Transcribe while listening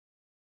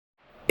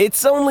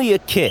It's only a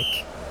kick,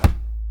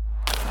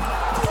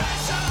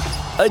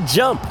 a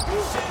jump,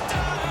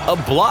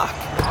 a block.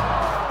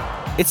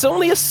 It's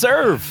only a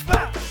serve.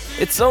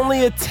 It's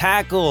only a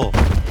tackle,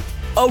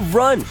 a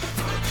run.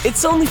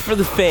 It's only for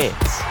the fans.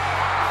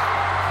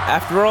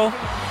 After all,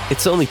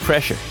 it's only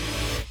pressure.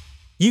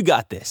 You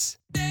got this.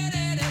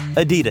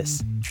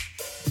 Adidas.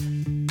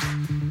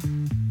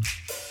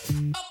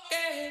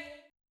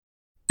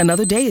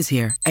 Another day is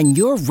here, and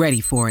you're ready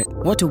for it.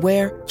 What to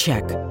wear?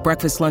 Check.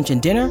 Breakfast, lunch, and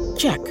dinner?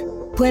 Check.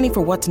 Planning for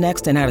what's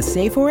next and how to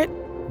save for it?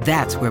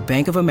 That's where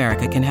Bank of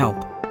America can help.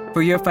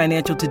 For your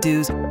financial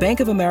to-dos, Bank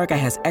of America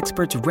has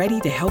experts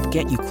ready to help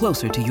get you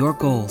closer to your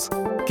goals.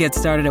 Get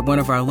started at one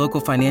of our local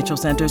financial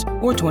centers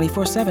or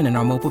 24/7 in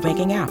our mobile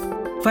banking app.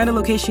 Find a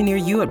location near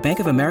you at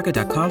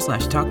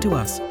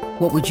bankofamerica.com/talktous.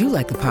 What would you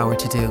like the power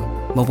to do?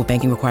 Mobile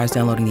banking requires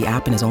downloading the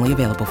app and is only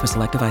available for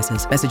select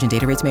devices. Message and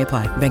data rates may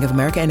apply. Bank of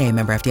America N.A.,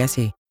 member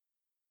FDIC.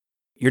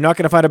 You're not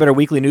going to find a better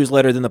weekly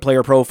newsletter than the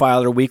Player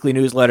Profiler. Weekly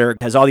newsletter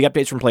has all the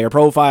updates from Player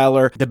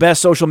Profiler, the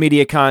best social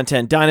media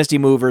content, dynasty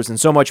movers, and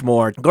so much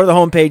more. Go to the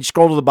homepage,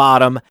 scroll to the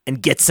bottom, and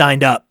get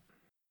signed up.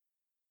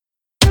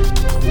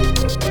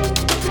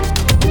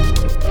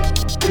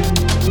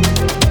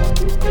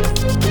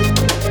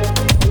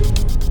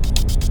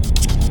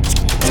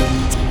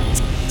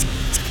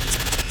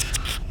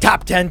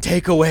 Top 10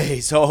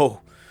 takeaways.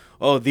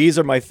 Oh, these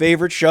are my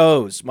favorite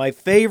shows. My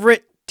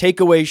favorite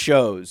takeaway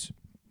shows.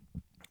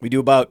 We do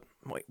about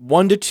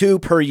 1 to 2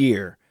 per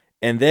year,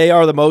 and they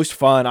are the most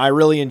fun. I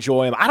really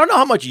enjoy them. I don't know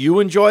how much you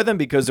enjoy them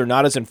because they're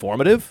not as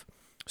informative.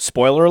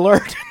 Spoiler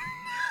alert.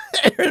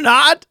 They're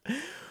not.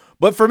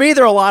 But for me,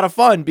 they're a lot of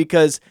fun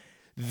because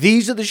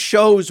these are the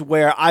shows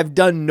where I've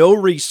done no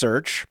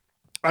research.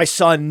 I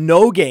saw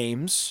no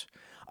games.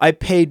 I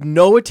paid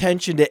no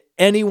attention to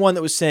anyone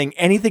that was saying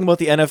anything about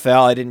the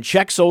NFL. I didn't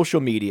check social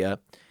media.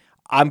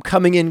 I'm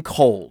coming in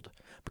cold.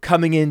 I'm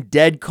coming in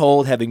dead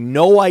cold, having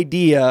no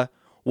idea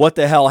what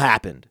the hell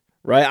happened,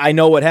 right? I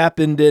know what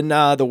happened in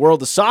the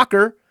world of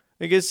soccer.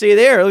 You can see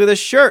there, look at this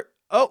shirt.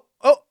 Oh,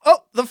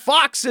 the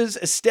Foxes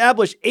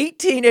established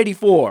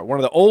 1884, one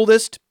of the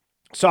oldest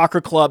soccer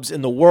clubs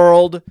in the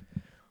world.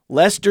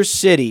 Leicester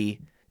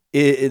City,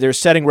 they're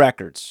setting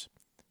records.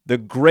 The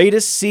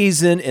greatest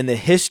season in the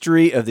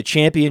history of the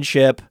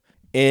championship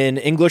in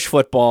English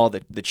football.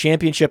 The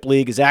championship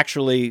league is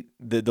actually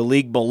the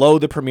league below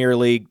the Premier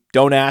League.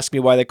 Don't ask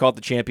me why they call it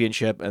the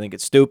championship. I think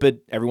it's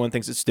stupid. Everyone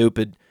thinks it's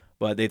stupid.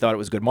 But they thought it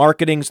was good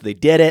marketing, so they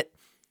did it.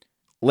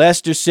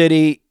 Leicester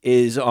City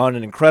is on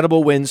an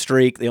incredible win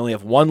streak. They only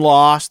have one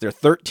loss. They're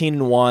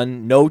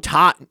 13-1. No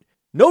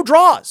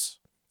draws.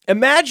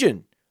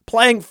 Imagine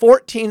playing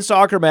 14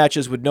 soccer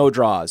matches with no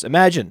draws.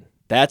 Imagine.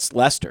 That's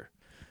Leicester.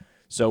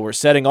 So we're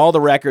setting all the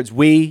records.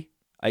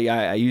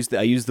 I use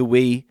the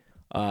we,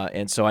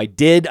 and so I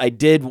did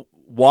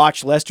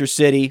watch Leicester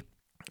City,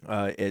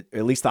 at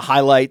least the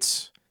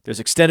highlights. There's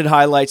extended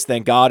highlights,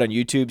 thank God, on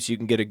YouTube, so you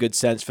can get a good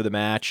sense for the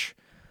match.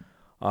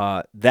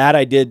 That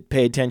I did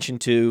pay attention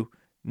to,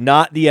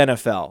 not the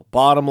NFL.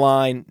 Bottom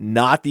line,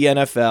 not the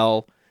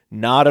NFL,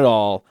 not at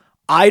all.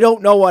 I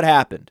don't know what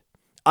happened.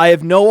 I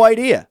have no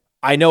idea.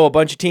 I know a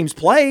bunch of teams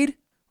played,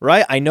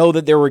 right? I know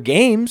that there were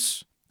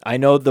games. I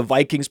know the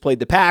Vikings played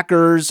the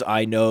Packers.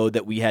 I know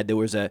that there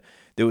was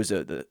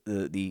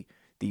the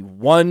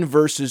 1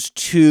 versus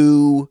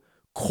 2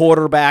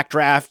 quarterback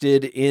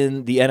drafted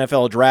in the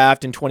NFL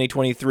draft in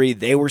 2023.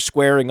 They were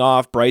squaring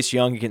off Bryce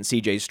Young against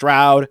C.J.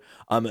 Stroud.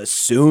 I'm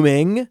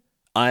assuming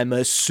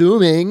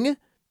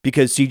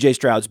because C.J.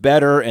 Stroud's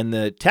better and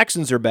the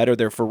Texans are better,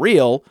 they're for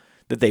real,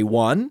 that they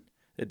won,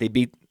 that they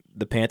beat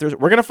the Panthers.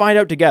 We're going to find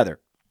out together.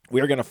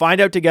 We're going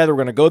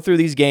to go through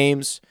these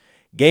games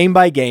game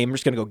by game. We're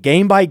just going to go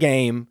game by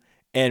game,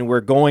 and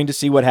we're going to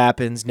see what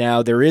happens.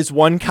 Now, there is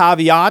one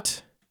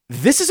caveat.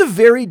 This is a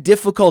very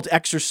difficult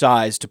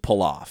exercise to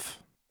pull off.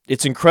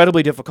 It's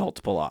incredibly difficult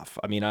to pull off.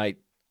 I mean, I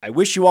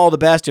wish you all the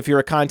best if you're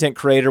a content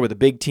creator with a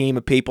big team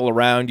of people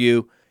around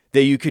you,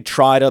 that you could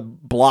try to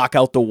block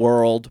out the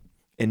world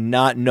and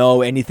not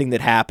know anything that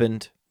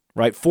happened,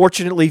 right?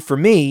 Fortunately for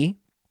me,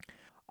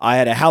 I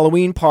had a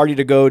Halloween party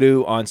to go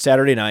to on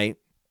Saturday night,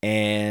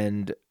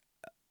 and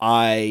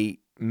I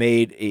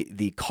made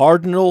the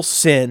cardinal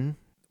sin,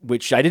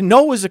 which I didn't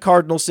know was a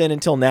cardinal sin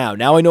until now.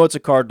 Now I know it's a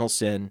cardinal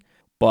sin.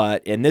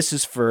 And this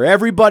is for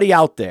everybody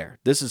out there.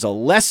 This is a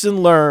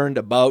lesson learned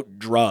about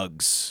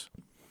drugs.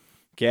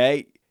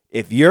 Okay?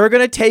 If you're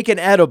going to take an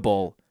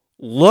edible,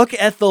 look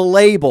at the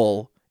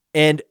label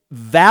and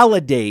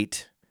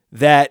validate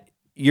that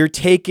you're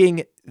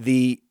taking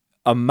the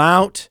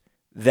amount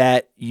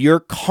that you're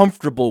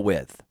comfortable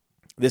with.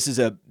 This is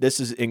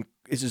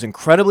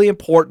incredibly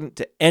important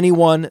to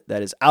anyone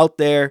that is out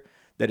there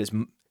that is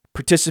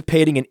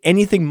participating in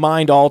anything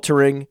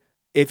mind-altering.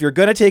 If you're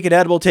going to take an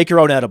edible, take your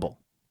own edible.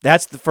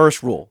 That's the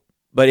first rule.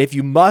 But if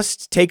you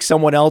must take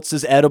someone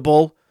else's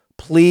edible,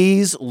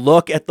 please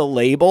look at the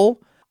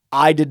label.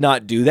 I did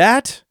not do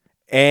that,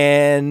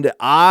 and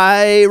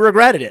I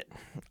regretted it.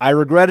 I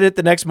regretted it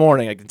the next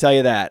morning, I can tell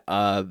you that.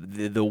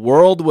 The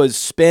world was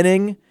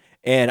spinning,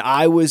 and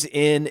I was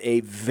in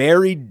a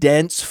very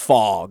dense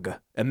fog.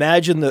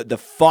 Imagine the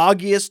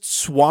foggiest,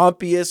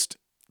 swampiest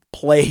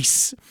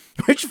place,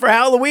 which for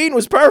Halloween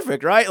was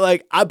perfect,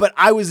 right? But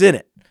I was in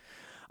it.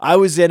 I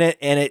was in it,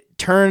 and it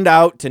turned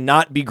out to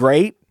not be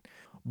great.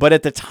 But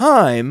at the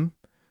time,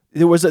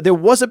 there was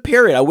a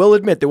period, I will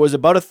admit, there was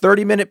about a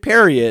 30-minute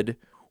period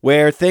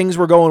where things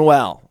were going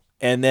well.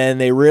 And then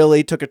they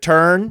really took a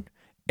turn,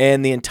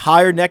 and the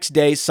entire next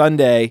day,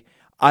 Sunday,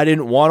 I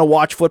didn't want to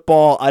watch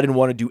football. I didn't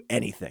want to do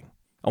anything.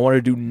 I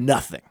wanted to do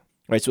nothing,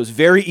 right? So it was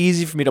very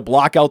easy for me to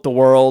block out the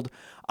world.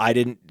 I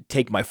didn't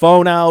take my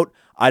phone out.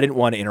 I didn't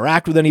want to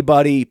interact with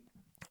anybody.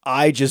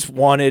 I just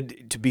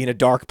wanted to be in a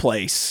dark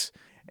place.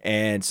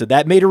 And so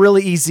that made it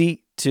really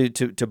easy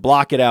to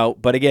block it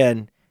out. But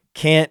again,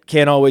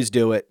 can't always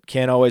do it.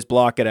 Can't always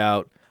block it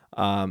out.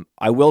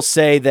 I will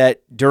say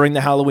that during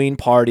the Halloween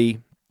party,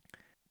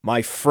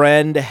 my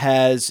friend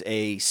has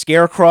a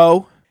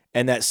scarecrow,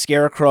 and that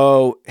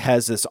scarecrow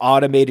has this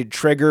automated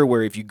trigger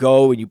where if you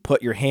go and you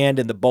put your hand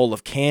in the bowl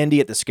of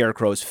candy at the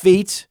scarecrow's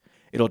feet,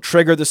 it'll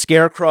trigger the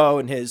scarecrow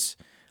and his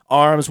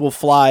arms will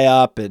fly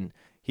up, and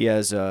he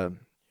has a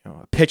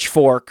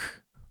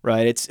pitchfork,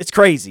 right? It's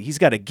crazy. He's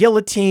got a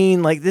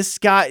guillotine. Like this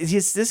guy,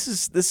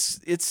 there's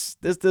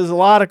a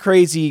lot of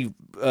crazy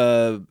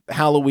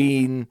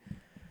Halloween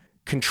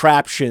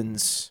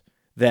contraptions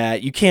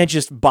that you can't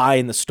just buy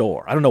in the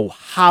store. I don't know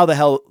how the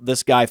hell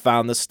this guy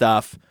found this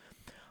stuff,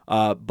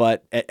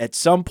 but at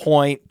some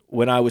point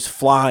when I was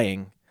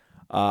flying,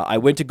 I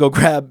went to go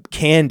grab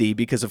candy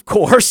because, of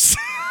course,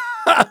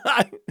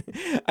 I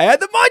had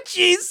the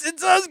munchies, and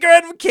so I was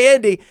grabbing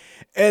candy,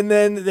 and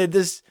then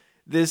this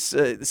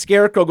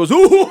scarecrow goes,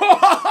 ooh,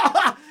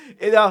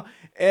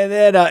 and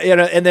then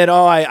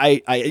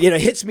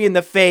it hits me in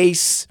the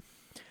face,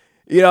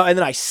 and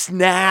then I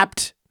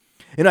snapped.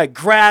 And I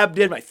grabbed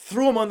him, I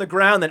threw him on the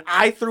ground, then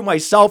I threw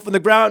myself on the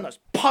ground, and I was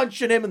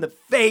punching him in the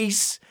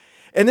face.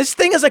 And this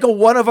thing is like a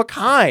one of a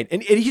kind.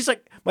 And he's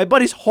like, my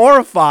buddy's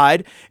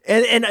horrified,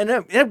 and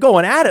I'm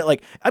going at it.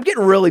 Like, I'm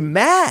getting really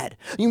mad.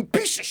 You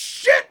piece of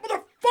shit,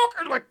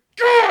 motherfucker. Like,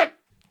 God.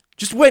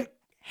 Just went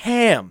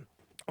ham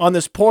on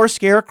this poor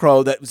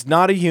scarecrow that was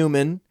not a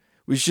human,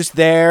 was just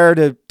there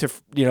to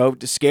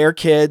scare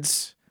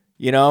kids,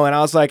 and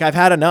I was like, I've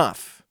had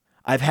enough.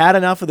 I've had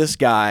enough of this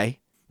guy.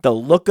 The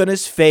look on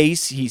his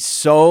face, he's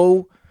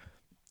so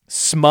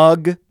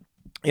smug,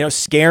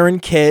 scaring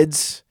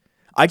kids.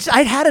 I'd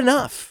had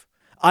enough.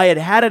 I had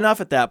had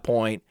enough at that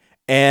point,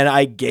 and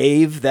I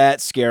gave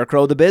that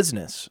scarecrow the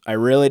business. I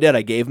really did.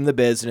 I gave him the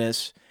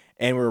business,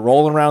 and we were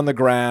rolling around the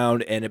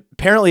ground, and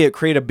apparently it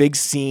created a big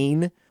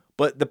scene.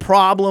 But the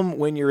problem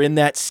when you're in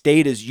that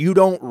state is you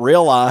don't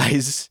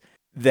realize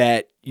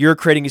that you're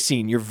creating a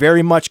scene. You're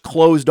very much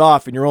closed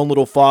off in your own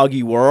little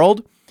foggy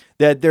world.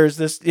 That there's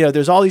this,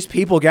 there's all these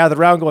people gathered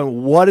around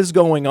going, what is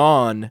going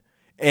on?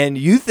 And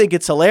you think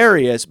it's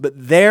hilarious, but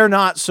they're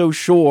not so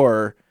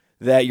sure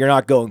that you're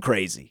not going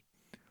crazy,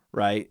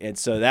 right? And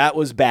so that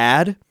was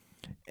bad.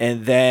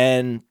 And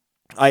then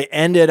I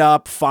ended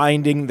up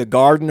finding the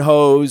garden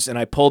hose, and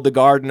I pulled the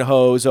garden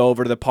hose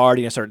over to the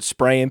party and I started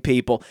spraying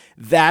people.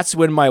 That's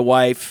when my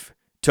wife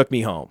took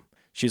me home.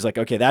 She's like,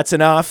 okay, that's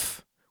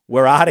enough.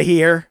 We're out of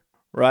here,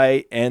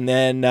 right? And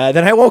then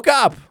I woke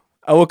up.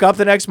 I woke up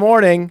the next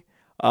morning.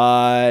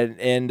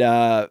 And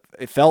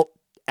it felt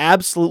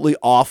absolutely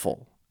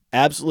awful,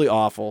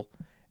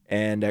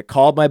 and I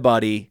called my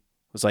buddy,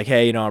 was like,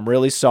 hey, I'm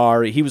really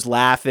sorry. He was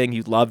laughing.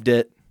 He loved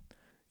it.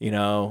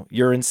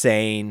 You're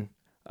insane.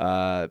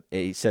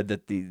 He said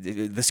that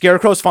the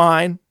scarecrow's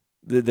fine.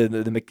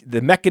 The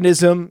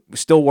mechanism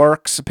still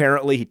works.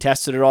 Apparently he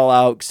tested it all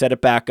out, set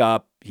it back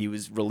up. He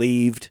was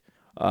relieved.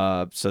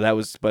 So that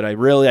was, but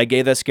I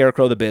gave that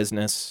scarecrow the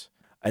business,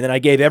 and then I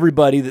gave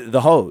everybody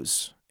the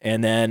hose.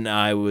 And then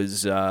I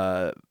was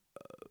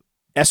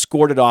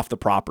escorted off the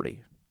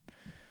property.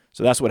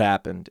 So that's what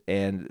happened.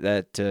 And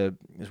that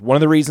is one of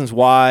the reasons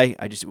why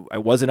I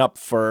wasn't up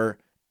for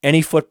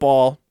any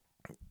football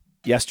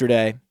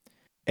yesterday.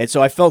 And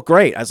so I felt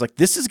great. I was like,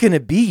 this is going to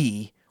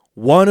be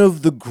one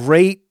of the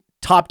great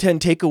top 10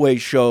 takeaway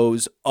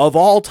shows of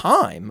all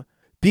time,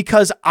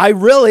 because I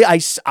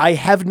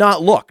have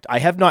not looked. I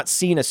have not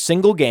seen a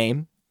single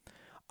game.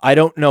 I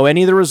don't know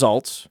any of the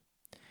results.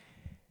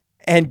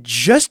 And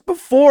just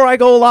before I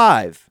go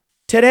live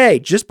today,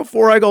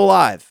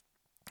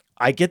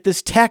 I get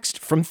this text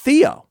from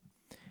Theo,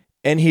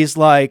 and he's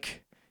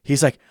like,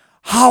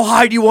 how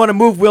high do you want to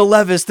move Will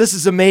Levis? This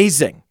is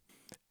amazing.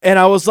 And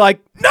I was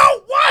like,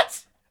 no,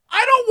 what?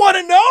 I don't want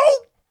to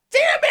know.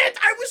 Damn it.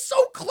 I was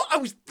so close.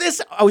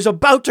 I was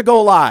about to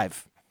go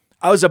live.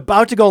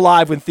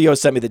 When Theo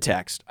sent me the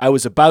text.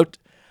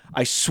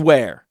 I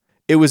swear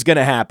it was going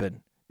to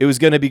happen. It was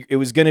gonna be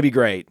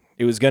great.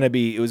 It was gonna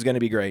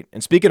be great.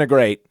 And speaking of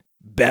great,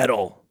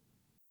 Bettle.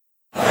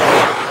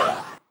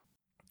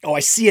 Oh, I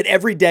see it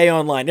every day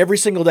online, every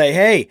single day.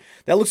 Hey,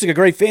 that looks like a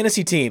great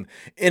fantasy team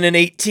in an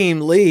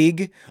 8-team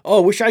league.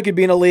 Oh, wish I could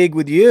be in a league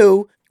with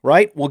you,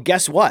 right? Well,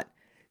 guess what?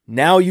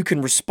 Now you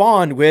can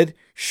respond with,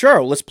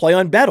 sure, let's play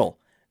on Bettle.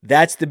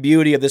 That's the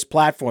beauty of this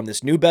platform.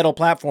 This new Bettle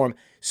platform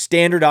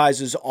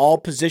standardizes all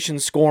position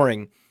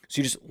scoring. So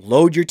you just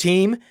load your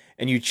team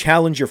and you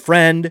challenge your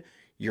friend,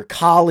 your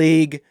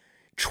colleague,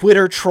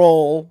 Twitter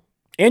troll,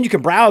 and you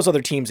can browse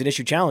other teams and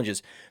issue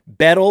challenges.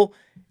 Bettle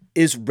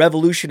is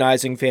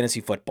revolutionizing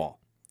fantasy football.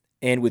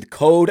 And with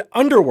code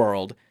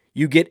Underworld,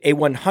 you get a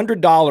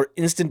 $100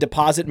 instant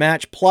deposit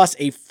match plus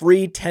a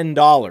free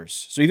 $10.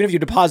 So even if you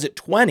deposit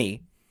 $20,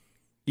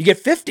 you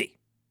get $50.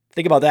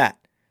 Think about that.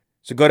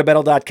 So go to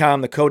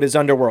Bettle.com. The code is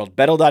Underworld.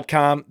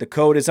 Bettle.com. The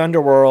code is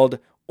Underworld.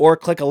 Or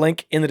click a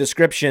link in the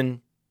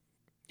description.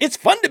 It's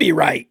fun to be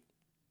right.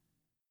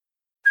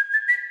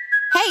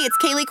 Hey, it's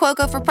Kaylee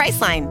Cuoco for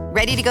Priceline.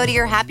 Ready to go to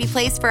your happy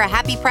place for a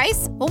happy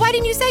price? Well, why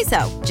didn't you say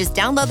so? Just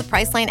download the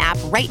Priceline app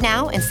right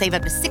now and save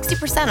up to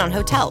 60% on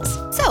hotels.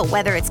 So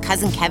whether it's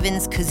Cousin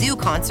Kevin's Kazoo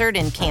Concert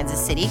in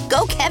Kansas City,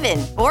 go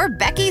Kevin, or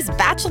Becky's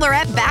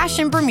Bachelorette Bash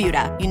in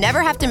Bermuda, you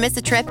never have to miss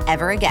a trip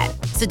ever again.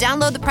 So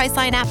download the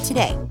Priceline app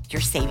today.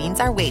 Your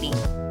savings are waiting.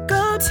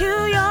 Go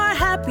to your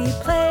happy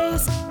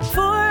place for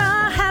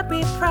a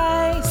happy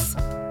price.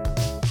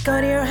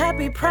 Go to your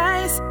happy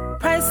price,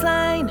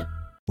 Priceline.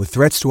 With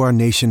threats to our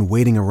nation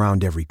waiting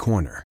around every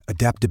corner,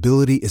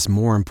 adaptability is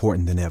more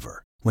important than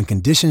ever. When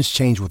conditions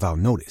change without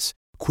notice,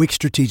 quick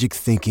strategic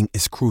thinking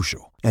is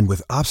crucial. And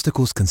with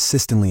obstacles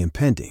consistently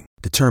impending,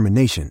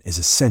 determination is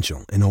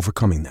essential in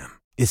overcoming them.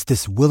 It's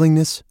this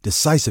willingness,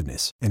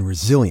 decisiveness, and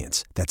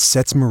resilience that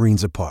sets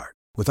Marines apart.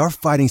 With our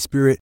fighting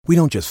spirit, we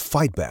don't just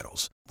fight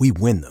battles, we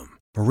win them.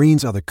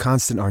 Marines are the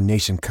constant our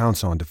nation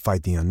counts on to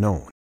fight the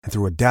unknown. And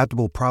through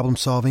adaptable problem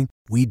solving,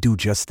 we do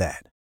just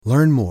that.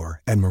 Learn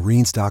more at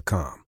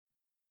marines.com.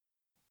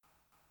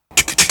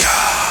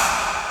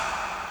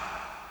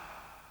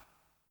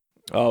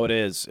 Oh, it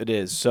is. It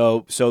is.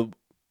 So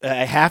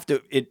I have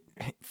to,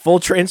 full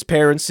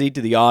transparency to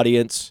the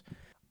audience.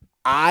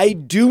 I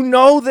do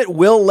know that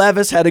Will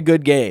Levis had a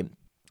good game.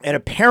 And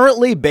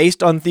apparently,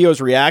 based on Theo's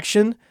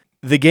reaction,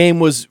 the game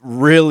was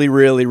really,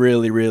 really,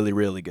 really, really,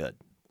 really good.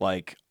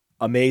 Like,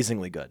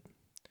 amazingly good.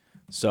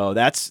 So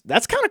that's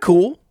kind of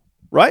cool,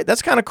 right?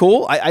 That's kind of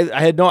cool.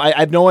 I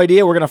have no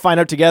idea. We're going to find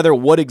out together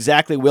what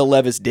exactly Will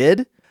Levis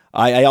did.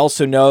 I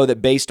also know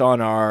that based on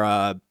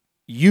our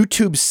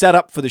YouTube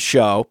setup for the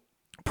show,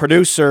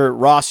 producer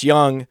Ross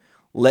Young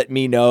let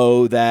me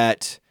know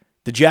that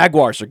the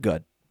Jaguars are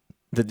good.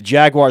 That the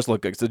Jaguars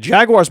look good. So the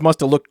Jaguars must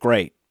have looked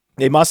great.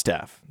 They must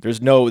have.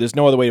 There's no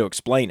other way to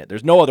explain it.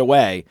 There's no other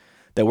way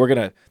that we're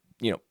gonna,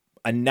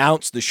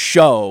 announce the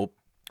show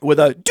with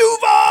a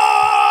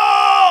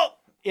Duval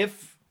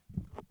if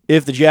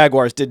the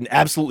Jaguars didn't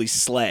absolutely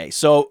slay.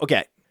 So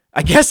okay,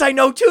 I guess I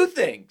know two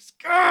things.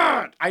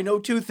 God, I know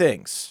two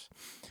things.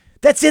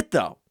 That's it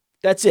though.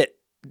 That's it.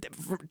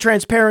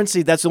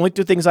 Transparency, that's the only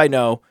two things I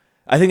know.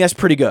 I think that's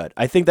pretty good.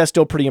 I think that's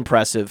still pretty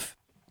impressive.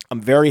 I'm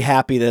very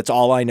happy that's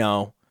all I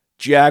know.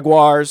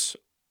 Jaguars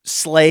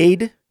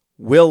slayed.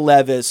 Will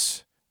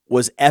Levis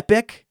was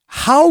epic.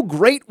 How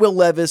great Will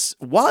Levis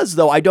was,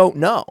 though, I don't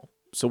know.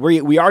 So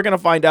we are going to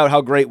find out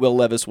how great Will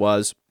Levis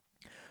was.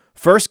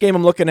 First game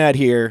I'm looking at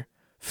here,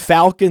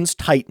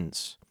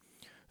 Falcons-Titans.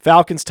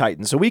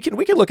 Falcons-Titans. So we can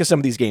look at some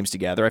of these games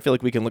together. I feel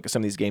like we can look at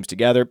some of these games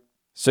together.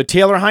 So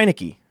Taylor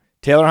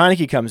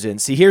Heineke comes in.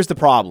 See, here's the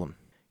problem.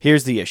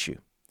 Here's the issue.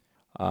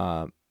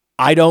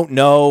 I don't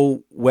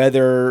know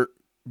whether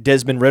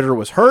Desmond Ridder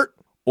was hurt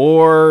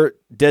or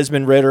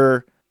Desmond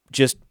Ridder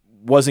just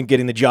wasn't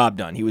getting the job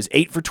done. He was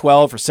 8 for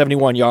 12 for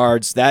 71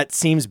 yards. That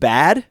seems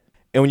bad.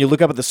 And when you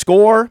look up at the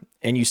score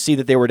and you see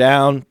that they were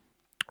down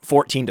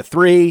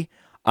 14-3,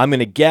 I'm going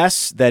to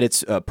guess that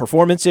it's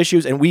performance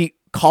issues. And we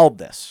called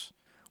this.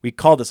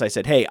 I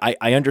said, hey,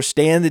 I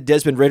understand that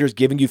Desmond Ridder's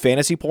giving you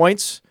fantasy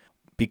points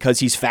because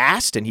he's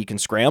fast and he can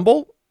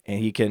scramble and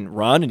he can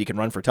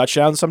run for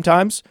touchdowns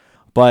sometimes,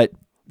 but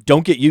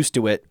don't get used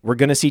to it. We're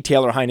going to see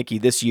Taylor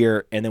Heineke this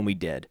year, and then we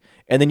did.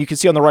 And then you can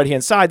see on the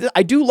right-hand side,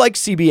 I do like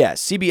CBS.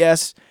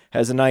 CBS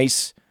has a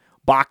nice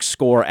box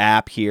score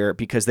app here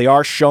because they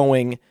are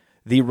showing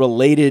the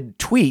related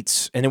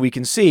tweets, and then we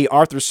can see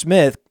Arthur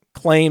Smith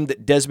claimed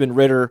that Desmond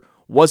Ridder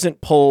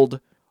wasn't pulled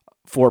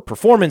for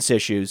performance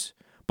issues,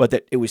 but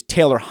that it was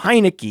Taylor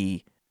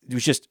Heineke who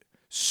was just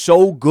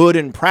so good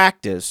in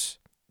practice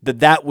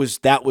that was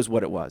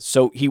what it was.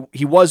 So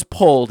he was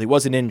pulled. He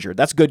wasn't injured.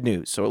 That's good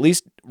news. So at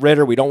least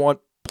Ridder, we don't want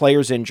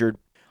players injured.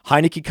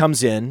 Heineke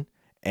comes in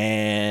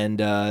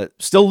and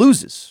still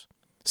loses,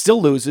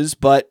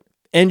 but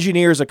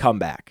engineers a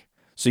comeback.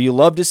 So you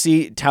love to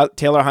see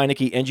Taylor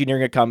Heineke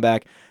engineering a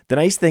comeback. The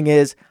nice thing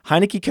is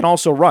Heineke can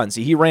also run.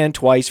 See, he ran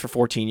twice for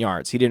 14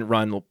 yards. He didn't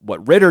run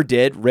what Ridder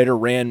did. Ridder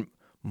ran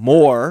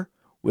more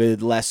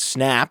with less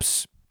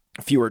snaps,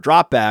 fewer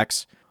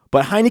dropbacks,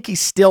 but Heineke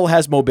still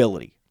has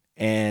mobility.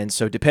 And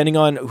so depending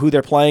on who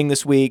they're playing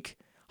this week,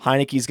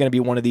 Heineke is going to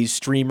be one of these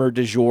streamer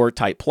du jour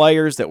type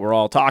players that we're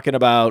all talking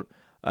about.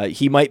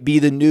 He might be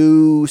the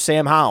new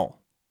Sam Howell,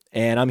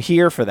 and I'm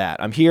here for that.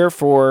 I'm here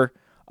for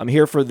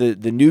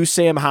the new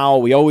Sam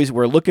Howell. We're always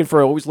looking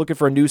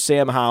for a new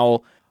Sam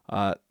Howell.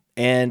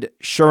 And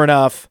sure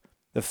enough,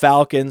 the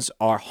Falcons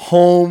are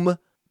home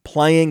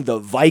playing the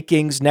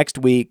Vikings next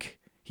week.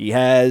 He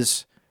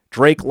has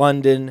Drake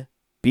London,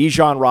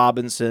 Bijan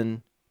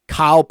Robinson,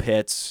 Kyle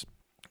Pitts,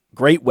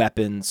 great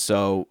weapons.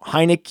 So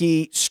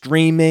Heineke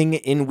streaming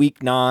in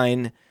week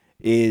 9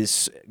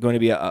 is going to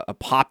be a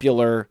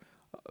popular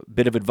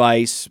bit of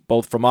advice,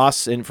 both from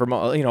us and from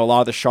a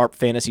lot of the sharp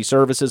fantasy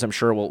services. I'm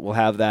sure we'll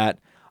have that.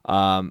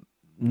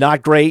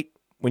 Not great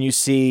when you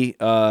see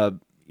a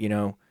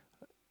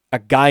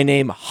guy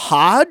named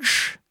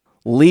Hodge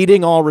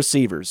leading all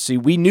receivers. See,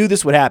 we knew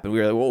this would happen. We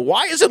were like, well,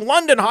 why isn't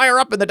London higher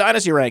up in the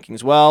dynasty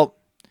rankings? Well,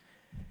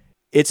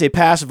 it's a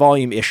pass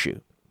volume issue.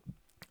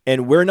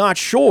 And we're not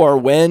sure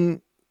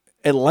when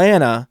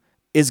Atlanta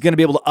is going to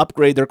be able to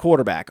upgrade their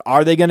quarterback.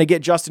 Are they going to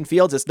get Justin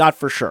Fields? It's not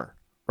for sure,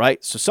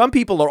 right? So some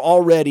people are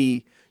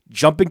already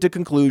jumping to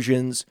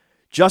conclusions.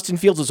 Justin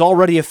Fields is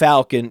already a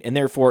Falcon, and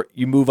therefore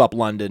you move up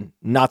London.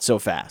 Not so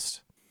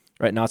fast,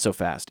 right? Not so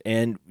fast.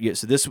 And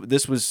so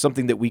this was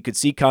something that we could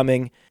see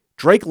coming.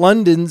 Drake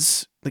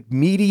London's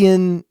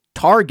median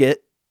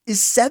target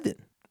is 7,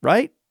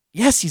 right?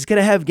 Yes, he's going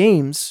to have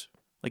games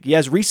like he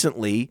has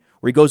recently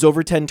where he goes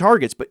over 10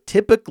 targets, but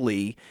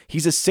typically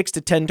he's a 6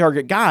 to 10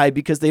 target guy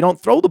because they don't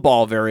throw the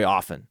ball very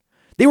often.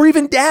 They were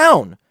even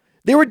down.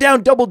 They were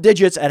down double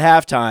digits at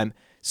halftime,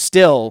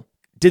 still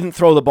didn't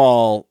throw the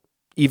ball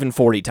even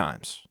 40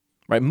 times,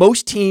 right?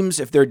 Most teams,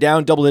 if they're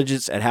down double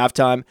digits at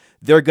halftime,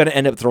 they're going to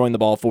end up throwing the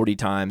ball 40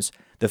 times.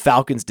 The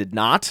Falcons did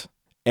not.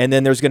 And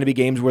then there's going to be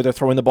games where they're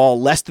throwing the ball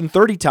less than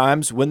 30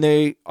 times when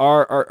they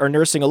are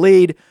nursing a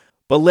lead.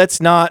 But let's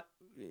not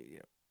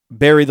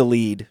bury the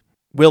lead.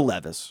 Will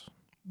Levis,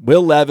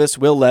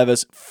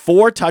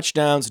 4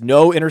 touchdowns,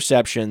 no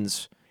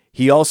interceptions.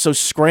 He also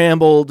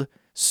scrambled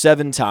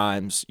 7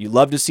 times. You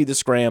love to see the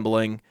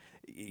scrambling.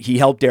 He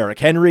helped Derrick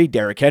Henry.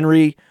 Derrick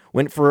Henry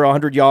went for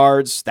 100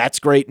 yards. That's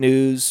great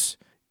news.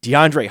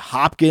 DeAndre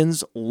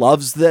Hopkins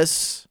loves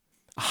this.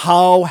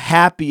 How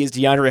happy is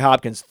DeAndre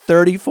Hopkins?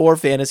 34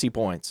 fantasy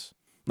points.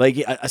 Like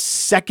a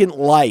second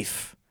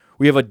life.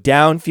 We have a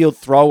downfield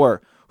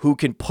thrower who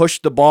can push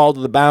the ball to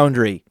the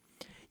boundary.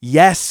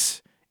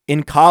 Yes,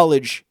 in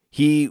college,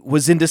 he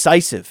was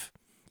indecisive.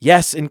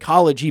 Yes, in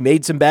college, he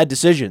made some bad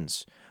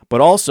decisions. But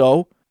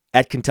also,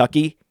 at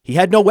Kentucky, he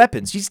had no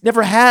weapons. He's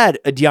never had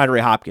a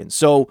DeAndre Hopkins.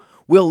 So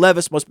Will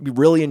Levis must be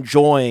really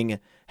enjoying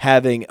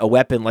having a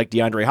weapon like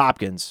DeAndre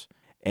Hopkins.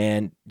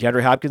 And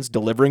DeAndre Hopkins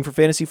delivering for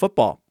fantasy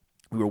football.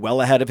 We were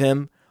well ahead of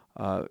him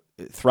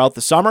throughout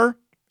the summer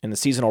in the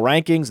seasonal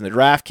rankings and the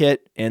draft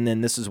kit. And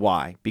then this is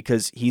why.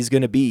 Because he's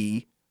going to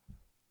be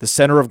the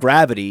center of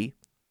gravity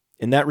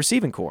in that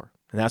receiving core.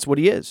 And that's what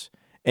he is.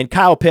 And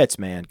Kyle Pitts,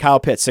 man. Kyle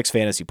Pitts, 6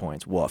 fantasy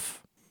points.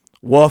 Woof.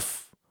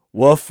 Woof.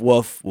 Woof,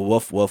 woof,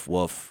 woof, woof,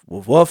 woof,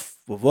 woof, woof,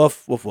 woof,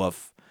 woof, woof,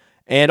 woof.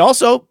 And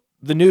also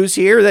the news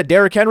here that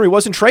Derrick Henry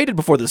wasn't traded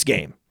before this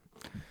game.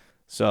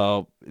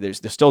 So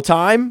there's still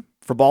time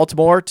for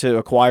Baltimore to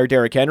acquire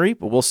Derrick Henry,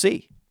 but we'll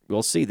see.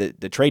 We'll see.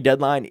 The trade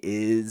deadline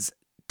is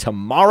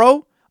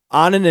tomorrow.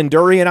 Anand and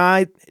Duri and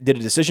I did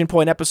a Decision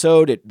Point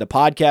episode. The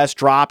podcast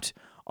dropped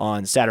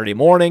on Saturday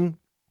morning.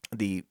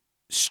 The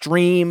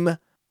stream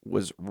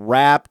was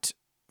wrapped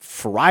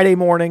Friday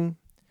morning.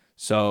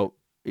 So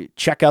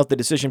check out the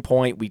Decision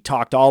Point. We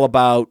talked all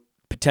about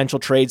potential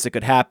trades that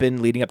could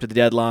happen leading up to the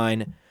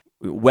deadline,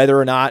 whether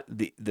or not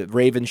the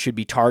Ravens should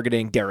be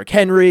targeting Derrick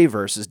Henry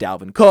versus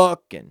Dalvin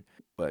Cook, and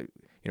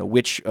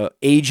which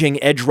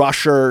aging edge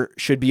rusher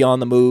should be on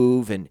the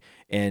move,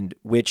 and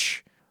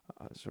which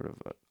sort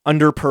of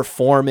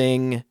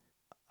underperforming,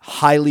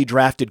 highly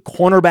drafted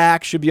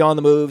cornerback should be on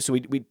the move. So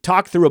we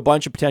talked through a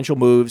bunch of potential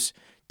moves,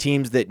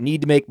 teams that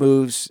need to make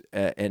moves,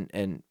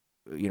 and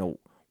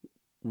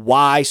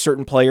why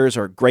certain players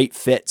are great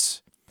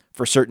fits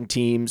for certain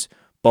teams,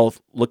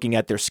 both looking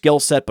at their skill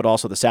set but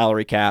also the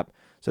salary cap.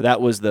 So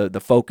that was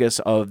the focus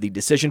of the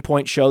Decision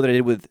Point show that I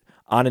did with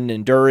Anand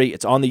and Duri.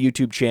 It's on the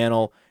YouTube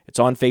channel. It's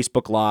on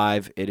Facebook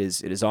Live. It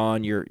is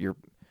on your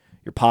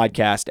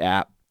podcast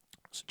app.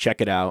 So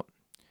check it out.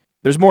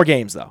 There's more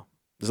games, though.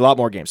 There's a lot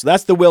more games. So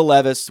that's the Will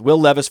Levis. Will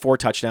Levis, 4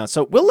 touchdowns.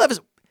 So Will Levis,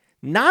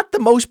 not the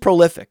most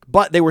prolific,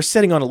 but they were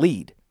sitting on a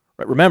lead.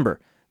 Right? Remember,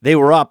 they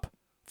were up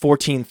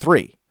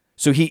 14-3.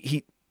 So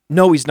he's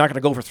not going to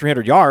go for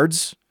 300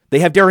 yards. They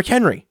have Derrick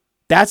Henry.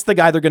 That's the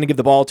guy they're going to give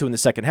the ball to in the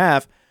second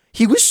half.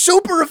 He was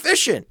super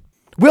efficient.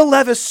 Will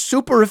Levis,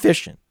 super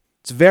efficient.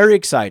 It's very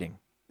exciting.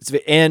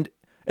 And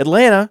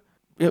Atlanta,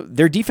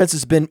 their defense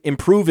has been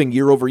improving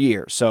year over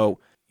year. So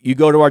you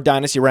go to our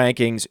dynasty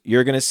rankings,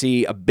 you're going to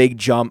see a big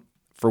jump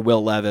for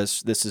Will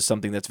Levis. This is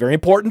something that's very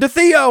important to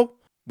Theo.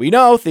 We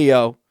know,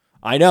 Theo.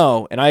 I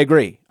know, and I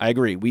agree.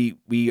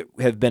 We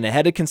have been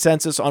ahead of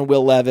consensus on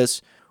Will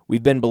Levis.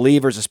 We've been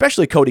believers,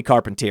 especially Cody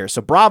Carpentier.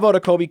 So bravo to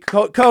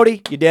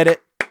Cody, you did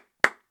it.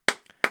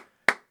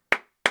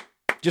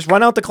 Just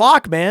run out the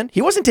clock, man.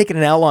 He wasn't taking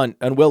an L on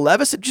Will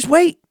Levis. Just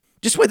wait.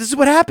 This is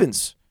what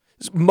happens.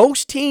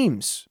 Most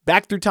teams,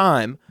 back through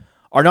time,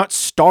 are not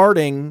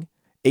starting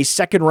a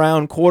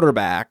second-round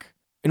quarterback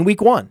in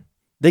week 1.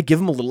 They give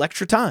him a little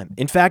extra time.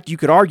 In fact, you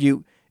could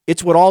argue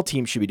it's what all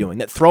teams should be doing,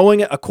 that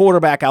throwing a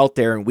quarterback out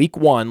there in week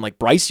 1, like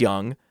Bryce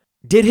Young,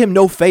 did him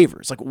no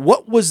favors. Like,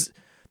 what was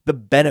the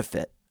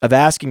benefit of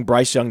asking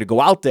Bryce Young to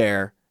go out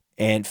there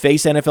and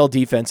face NFL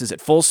defenses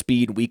at full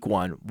speed week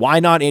 1? Why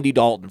not Andy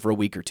Dalton for a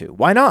week or two?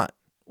 Why not?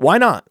 Why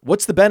not?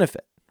 What's the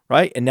benefit,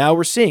 right? And now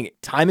we're seeing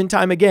it time and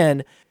time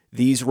again.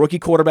 These rookie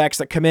quarterbacks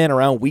that come in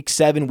around week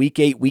 7, week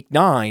 8, week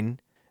 9,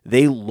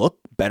 they look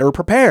better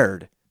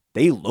prepared.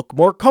 They look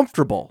more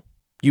comfortable.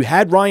 You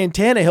had Ryan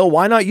Tannehill.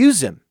 Why not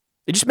use him?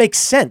 It just makes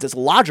sense. It's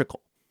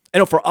logical. I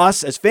know for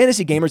us as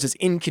fantasy gamers, it's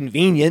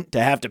inconvenient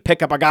to have to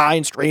pick up a guy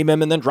and stream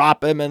him and then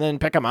drop him and then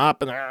pick him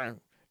up. And I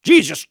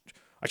should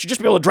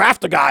just be able to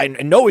draft a guy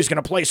and know he's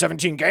going to play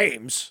 17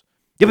 games.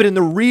 Yeah, but in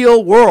the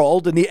real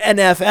world, in the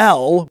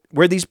NFL,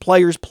 where these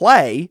players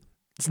play,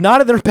 it's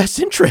not in their best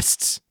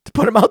interests to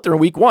put him out there in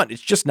week 1.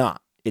 It's just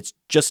not. It's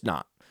just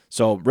not.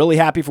 So really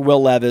happy for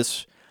Will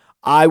Levis.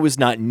 I was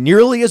not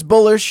nearly as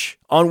bullish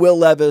on Will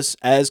Levis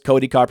as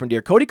Cody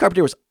Carpentier. Cody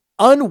Carpentier was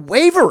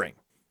unwavering.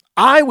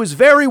 I was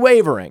very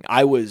wavering.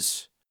 I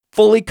was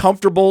fully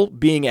comfortable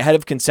being ahead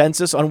of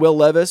consensus on Will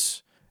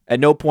Levis. At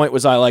no point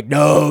was I like,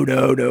 no,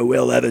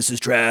 Will Levis is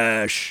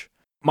trash.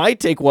 My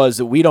take was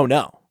that we don't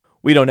know.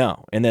 We don't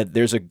know. And that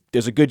there's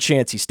a good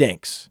chance he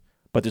stinks,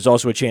 but there's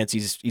also a chance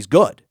he's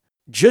good.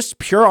 Just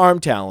pure arm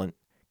talent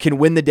can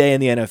win the day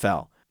in the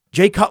NFL.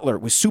 Jay Cutler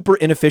was super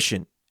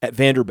inefficient at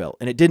Vanderbilt,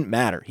 and it didn't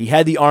matter. He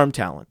had the arm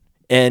talent.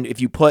 And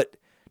if you put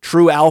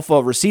true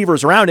alpha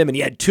receivers around him, and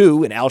he had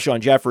 2 in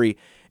Alshon Jeffrey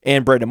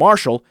and Brandon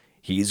Marshall,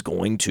 he's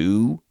going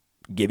to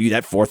give you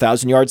that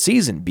 4,000-yard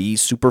season, be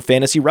super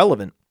fantasy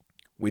relevant.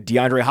 With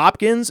DeAndre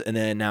Hopkins, and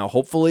then now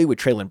hopefully with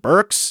Treylon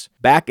Burks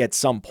back at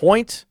some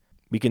point,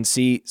 we can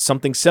see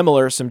something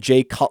similar, some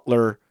Jay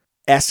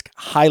Cutler-esque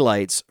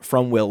highlights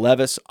from Will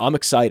Levis. I'm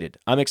excited.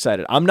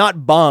 I'm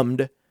not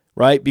bummed,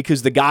 right?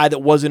 Because the guy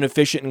that wasn't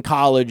efficient in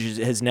college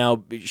has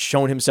now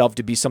shown himself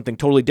to be something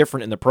totally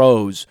different in the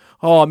pros.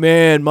 Oh,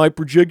 man, my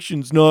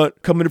projection's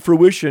not coming to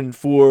fruition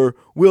for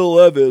Will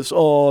Levis.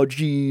 Oh,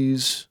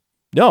 geez.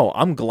 No,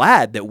 I'm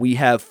glad that we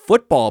have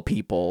football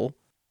people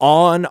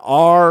on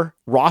our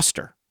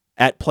roster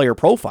at Player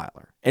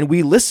Profiler, and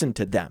we listen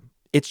to them.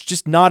 It's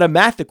just not a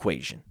math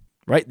equation,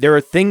 right? There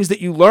are things that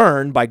you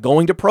learn by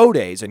going to pro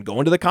days and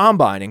going to the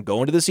combine and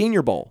going to the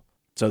Senior Bowl.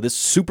 So this is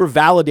super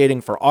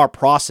validating for our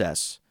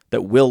process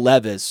that Will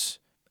Levis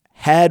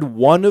had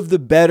one of the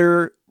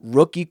better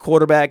rookie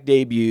quarterback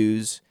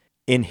debuts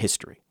in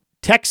history.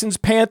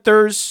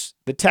 Texans-Panthers,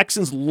 the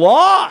Texans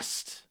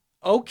lost.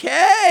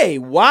 Okay,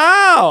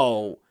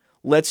 wow.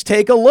 Let's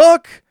take a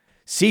look.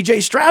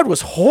 C.J. Stroud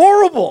was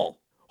horrible.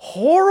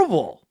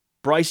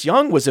 Bryce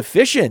Young was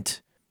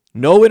efficient.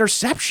 No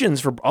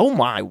interceptions for, oh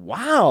my,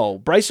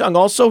 wow. Bryce Young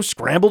also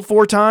scrambled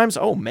 4 times.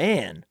 Oh,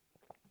 man.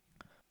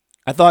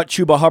 I thought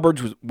Chuba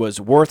Hubbard was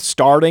worth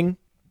starting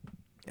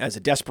as a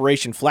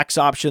desperation flex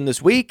option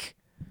this week.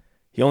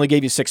 He only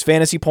gave you 6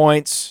 fantasy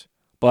points,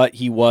 but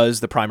he was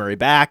the primary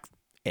back.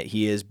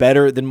 He is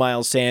better than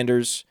Miles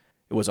Sanders.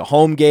 It was a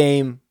home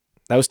game.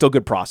 That was still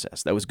good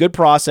process.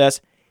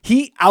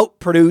 He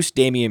outproduced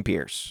Dameon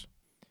Pierce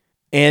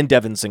and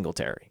Devin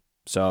Singletary.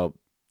 So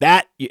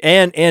that,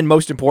 and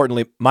most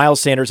importantly,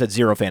 Miles Sanders had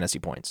 0 fantasy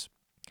points.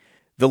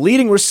 The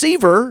leading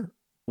receiver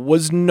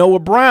was Noah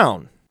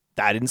Brown.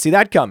 I didn't see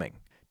that coming.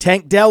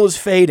 Tank Dell is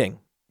fading.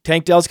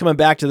 Tank Dell's coming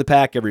back to the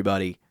pack,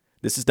 everybody.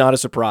 This is not a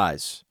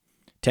surprise.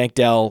 Tank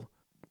Dell,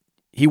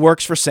 he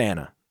works for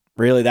Santa.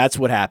 Really, that's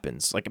what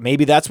happens. Like,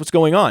 maybe that's what's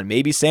going on.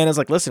 Maybe Santa's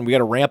like, listen, we got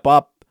to ramp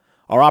up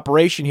our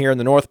operation here in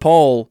the North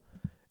Pole.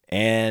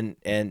 And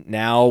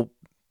now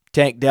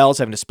Tank Dell's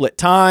having to split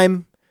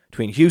time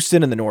between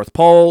Houston and the North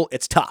Pole.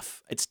 It's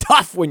tough. It's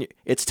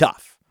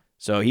tough.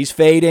 So he's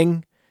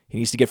fading. He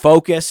needs to get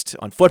focused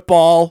on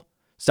football.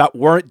 Stop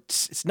worrying.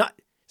 It's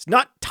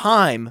not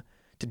time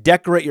to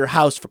decorate your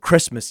house for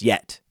Christmas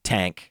yet,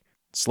 Tank.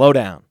 Slow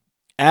down.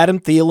 Adam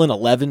Thielen,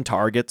 11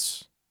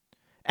 targets.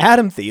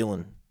 Adam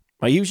Thielen.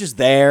 Well, he was just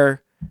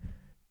there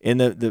in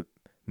the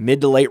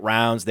mid to late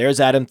rounds. There's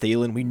Adam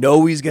Thielen. We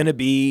know he's going to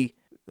be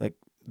like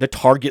the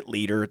target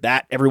leader.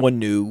 That everyone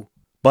knew.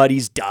 But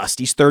he's dust.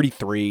 He's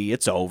 33.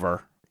 It's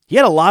over. He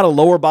had a lot of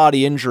lower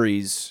body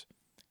injuries,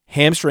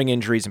 hamstring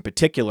injuries in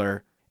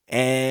particular,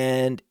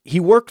 and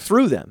he worked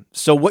through them.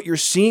 So what you're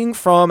seeing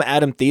from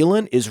Adam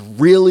Thielen is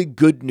really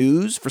good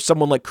news for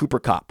someone like Cooper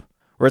Kupp,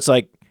 where it's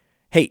like,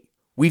 hey,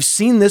 we've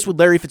seen this with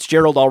Larry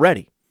Fitzgerald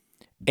already.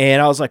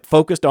 And I was like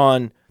focused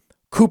on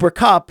Cooper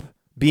Kupp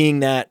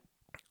being that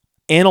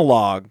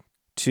analog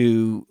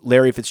to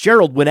Larry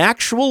Fitzgerald, when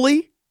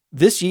actually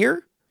this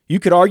year, you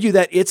could argue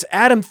that it's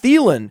Adam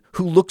Thielen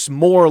who looks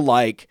more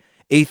like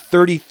a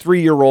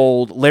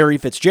 33-year-old Larry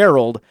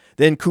Fitzgerald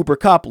than Cooper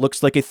Kupp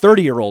looks like a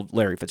 30-year-old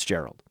Larry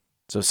Fitzgerald.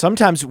 So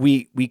sometimes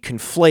we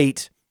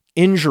conflate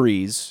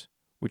injuries,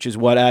 which is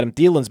what Adam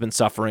Thielen's been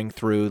suffering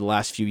through the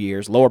last few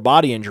years, lower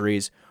body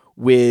injuries,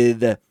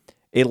 with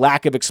a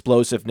lack of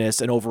explosiveness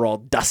and overall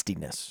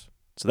dustiness.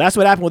 So that's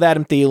what happened with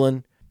Adam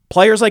Thielen.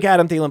 Players like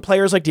Adam Thielen,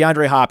 players like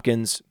DeAndre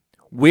Hopkins,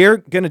 we're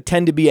going to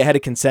tend to be ahead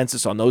of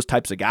consensus on those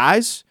types of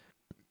guys.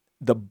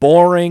 The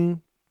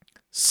boring,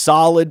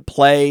 solid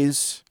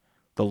plays,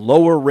 the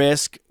lower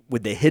risk,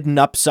 with the hidden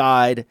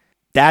upside.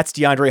 That's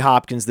DeAndre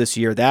Hopkins this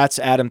year. That's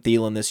Adam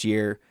Thielen this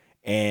year.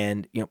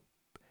 And,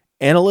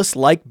 analysts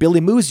like Billy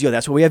Muzio.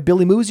 That's why we have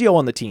Billy Muzio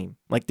on the team.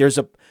 Like there's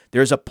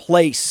a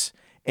place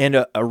and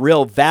a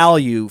real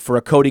value for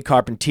a Cody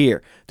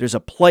Carpentier. There's a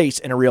place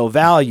and a real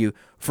value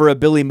for a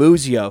Billy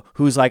Muzio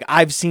who's like,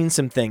 I've seen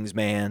some things,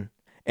 man.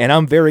 And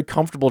I'm very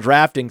comfortable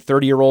drafting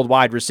 30-year-old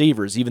wide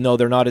receivers, even though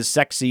they're not as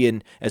sexy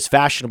and as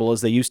fashionable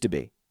as they used to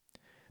be.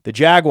 The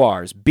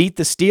Jaguars beat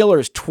the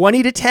Steelers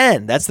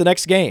 20-10. That's the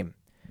next game.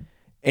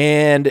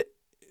 And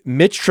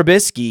Mitch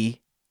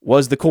Trubisky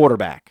was the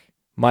quarterback.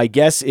 My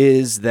guess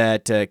is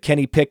that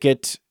Kenny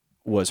Pickett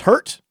was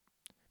hurt.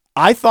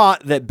 I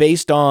thought that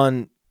based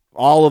on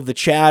all of the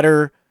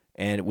chatter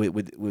and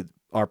with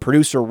our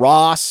producer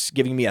Ross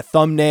giving me a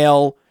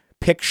thumbnail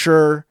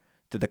picture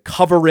to the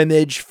cover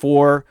image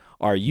for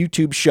our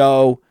YouTube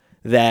show,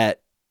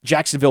 that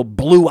Jacksonville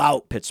blew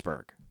out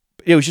Pittsburgh.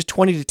 It was just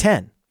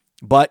 20-10.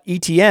 But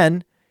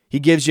ETN, he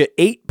gives you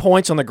 8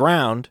 points on the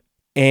ground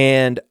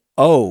and,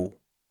 oh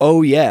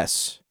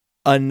yes,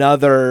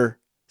 another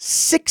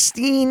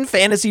 16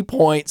 fantasy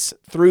points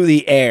through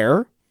the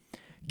air.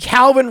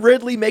 Calvin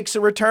Ridley makes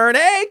a return.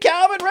 Hey,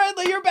 Calvin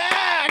Ridley, you're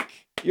back.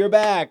 You're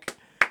back.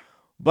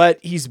 But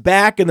he's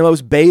back in the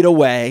most beta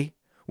way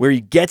where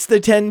he gets the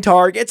 10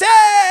 targets.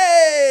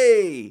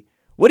 Hey!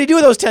 What did he do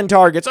with those 10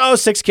 targets?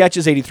 6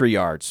 catches, 83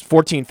 yards,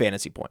 14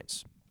 fantasy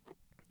points.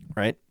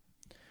 Right?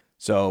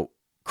 So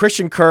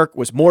Christian Kirk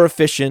was more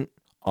efficient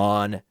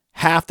on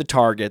half the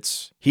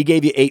targets. He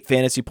gave you 8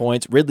 fantasy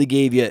points. Ridley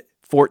gave you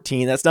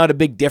 14. That's not a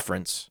big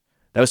difference.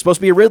 That was supposed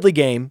to be a Ridley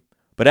game,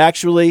 but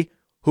actually,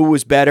 who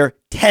was better?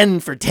 10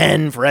 for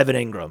 10 for Evan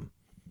Ingram.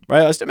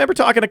 Right? I remember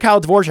talking to Kyle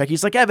Dvorak.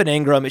 He's like, Evan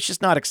Ingram, it's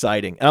just not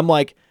exciting. And I'm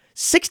like,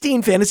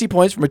 16 fantasy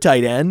points from a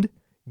tight end,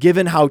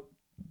 given how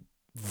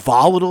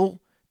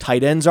volatile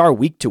tight ends are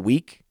week to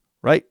week,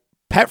 right?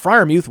 Pat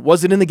Freiermuth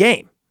wasn't in the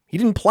game. He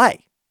didn't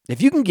play.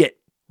 If you can get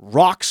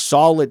rock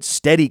solid,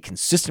 steady,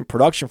 consistent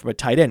production from a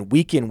tight end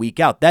week in, week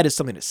out, that is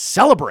something to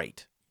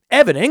celebrate.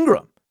 Evan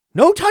Ingram,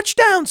 no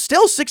touchdowns,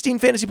 still 16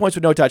 fantasy points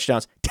with no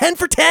touchdowns, 10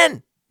 for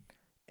 10.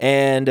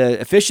 And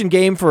efficient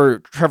game for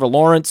Trevor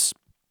Lawrence,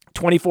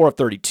 24 of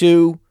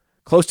 32,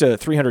 close to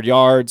 300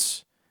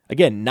 yards.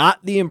 Again, not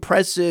the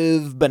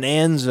impressive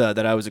bonanza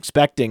that I was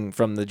expecting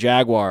from the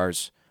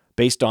Jaguars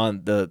based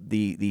on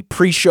the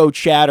pre-show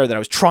chatter that I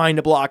was trying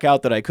to block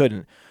out that I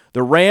couldn't.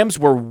 The Rams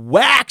were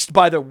waxed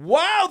by the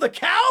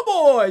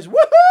Cowboys.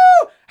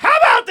 Woohoo! How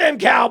about them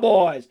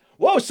Cowboys?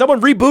 Whoa,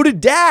 someone rebooted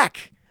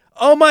Dak.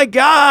 Oh my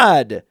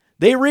God.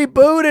 They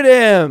rebooted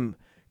him.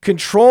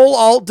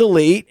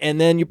 Control-Alt-Delete, and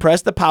then you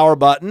press the power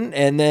button,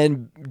 and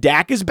then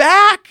Dak is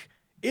back.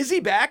 Is he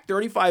back?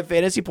 35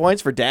 fantasy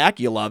points for Dak.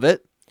 You love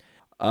it.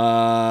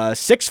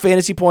 6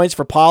 fantasy points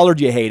for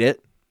Pollard. You hate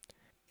it.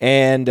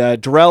 And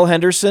Darrell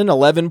Henderson,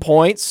 11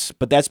 points,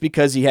 but that's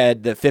because he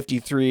had the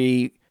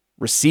 53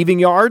 receiving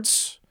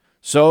yards.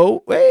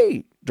 So,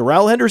 hey,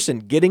 Darrell Henderson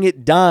getting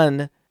it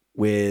done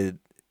with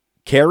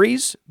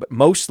carries, but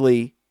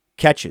mostly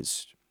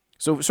catches.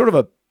 So sort of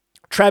a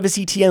Travis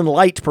Etienne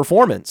light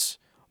performance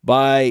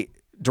by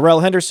Darrell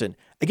Henderson.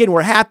 Again,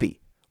 we're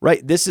happy,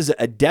 right? This is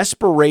a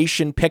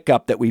desperation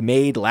pickup that we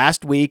made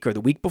last week or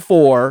the week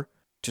before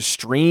to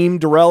stream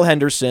Darrell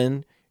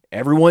Henderson.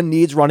 Everyone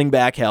needs running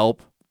back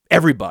help.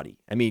 Everybody.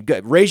 I mean,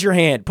 good. Raise your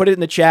hand. Put it in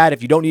the chat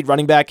if you don't need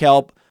running back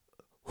help.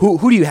 Who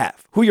do you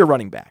have? Who are your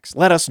running backs?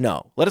 Let us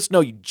know. Let us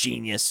know, you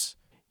genius.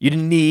 You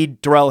didn't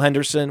need Darrell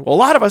Henderson. Well, a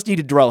lot of us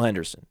needed Darrell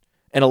Henderson.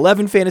 And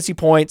 11 fantasy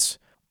points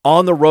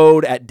on the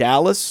road at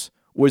Dallas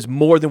was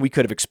more than we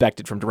could have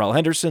expected from Darrell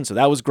Henderson, so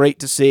that was great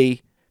to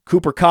see.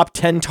 Cooper Kupp,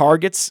 10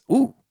 targets.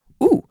 Ooh.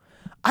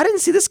 I didn't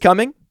see this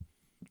coming.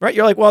 Right?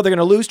 You're like, well, they're going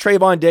to lose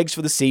Trayvon Diggs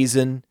for the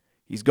season.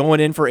 He's going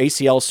in for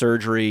ACL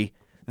surgery.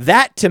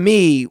 That, to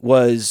me,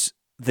 was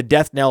the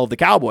death knell of the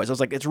Cowboys. I was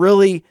like, it's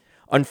really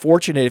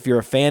unfortunate if you're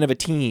a fan of a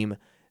team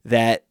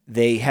that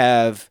they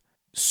have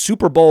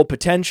Super Bowl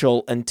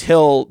potential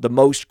until the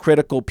most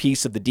critical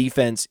piece of the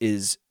defense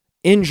is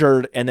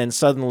injured, and then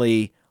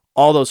suddenly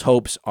all those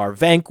hopes are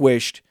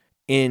vanquished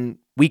in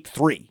week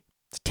 3.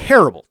 It's a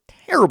terrible,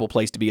 terrible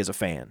place to be as a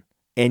fan.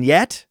 And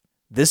yet,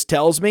 this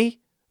tells me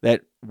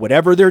that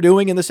whatever they're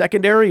doing in the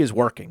secondary is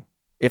working.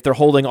 If they're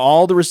holding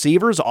all the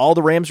receivers, all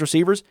the Rams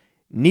receivers,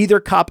 neither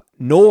Kupp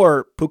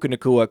nor Puka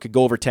Nacua could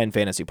go over 10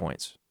 fantasy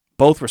points.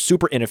 Both were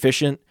super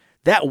inefficient.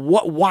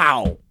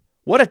 Wow.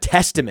 What a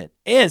testament.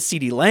 And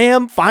CeeDee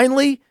Lamb,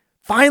 finally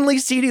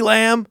CeeDee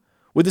Lamb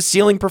with a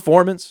ceiling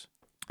performance.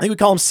 I think we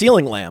call him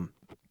Ceiling Lamb,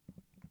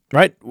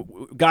 right?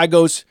 Guy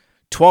goes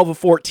 12 of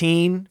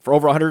 14 for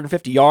over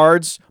 150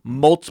 yards,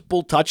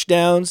 multiple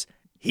touchdowns.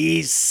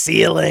 He's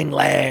Ceiling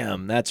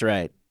Lamb. That's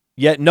right.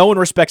 Yet no one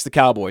respects the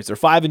Cowboys. They're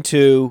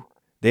 5-2.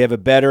 They have a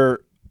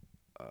better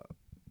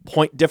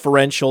point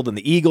differential than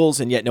the Eagles,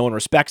 and yet no one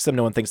respects them.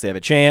 No one thinks they have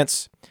a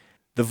chance.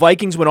 The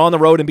Vikings went on the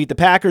road and beat the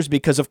Packers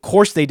because, of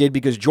course, they did,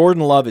 because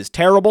Jordan Love is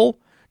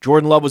terrible.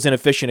 Jordan Love was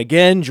inefficient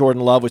again.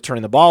 Jordan Love was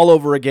turning the ball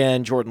over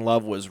again. Jordan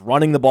Love was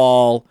running the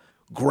ball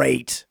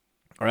great.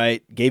 All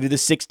right, gave you the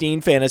 16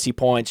 fantasy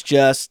points,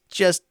 just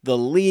the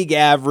league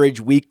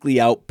average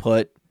weekly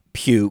output.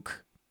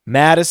 Puke.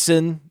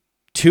 Madison,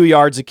 2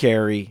 yards a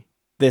carry.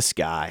 This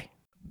guy.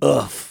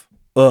 Oof.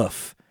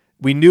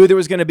 We knew there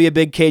was going to be a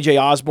big KJ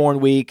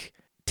Osborne week.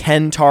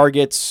 10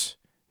 targets,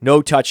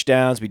 no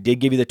touchdowns. We did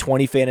give you the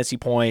 20 fantasy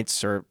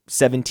points or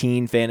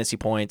 17 fantasy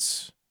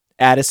points.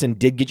 Addison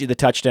did get you the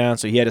touchdown,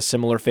 so he had a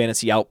similar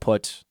fantasy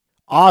output.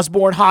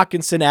 Osborne,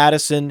 Hawkinson,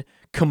 Addison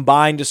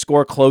combined to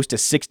score close to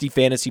 60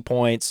 fantasy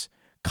points.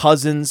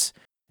 Cousins,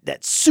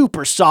 that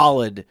super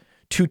solid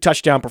 2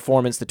 touchdown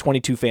performance, the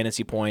 22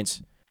 fantasy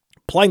points.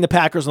 Playing the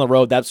Packers on the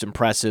road, that's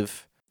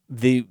impressive.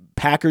 The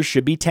Packers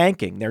should be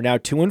tanking. They're now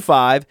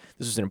 2-5.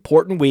 This is an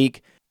important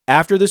week.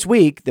 After this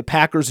week, the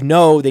Packers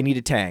know they need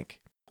to tank.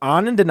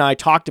 Anand and I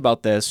talked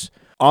about this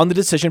on the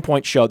Decision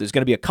Point show. There's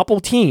going to be a couple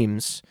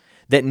teams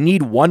that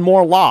need one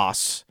more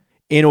loss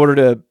in order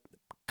to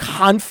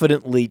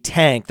confidently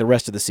tank the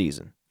rest of the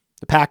season.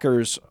 The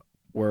Packers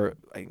were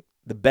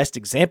the best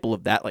example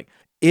of that. Like,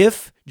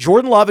 if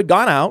Jordan Love had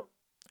gone out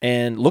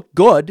and looked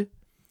good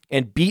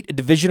and beat a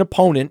division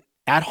opponent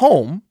at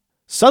home,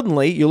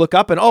 suddenly you look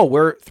up and,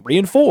 we're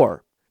 3-4.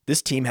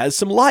 This team has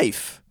some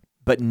life.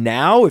 But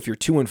now, if you're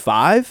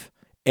 2-5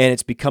 and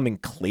it's becoming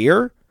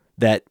clear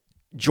that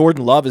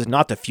Jordan Love is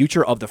not the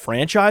future of the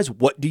franchise,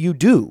 what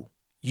do?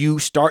 You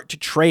start to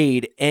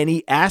trade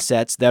any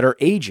assets that are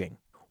aging.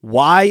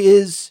 Why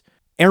is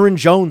Aaron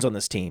Jones on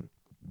this team?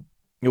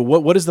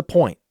 What is the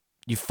point?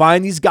 You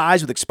find these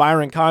guys with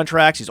expiring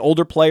contracts, these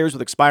older players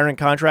with expiring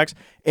contracts,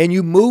 and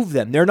you move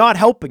them. They're not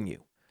helping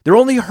you. They're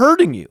only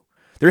hurting you.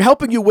 They're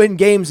helping you win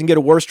games and get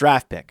a worse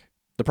draft pick.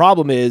 The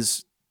problem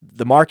is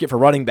the market for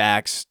running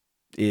backs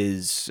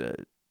is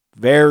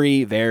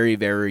very, very,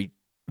 very,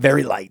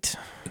 very light.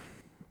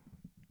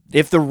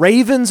 If the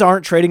Ravens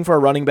aren't trading for a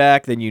running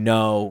back, then you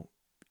know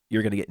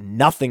you're going to get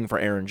nothing for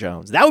Aaron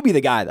Jones. That would be the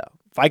guy, though.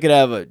 If I could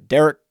have a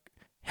Derrick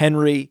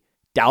Henry,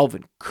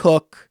 Dalvin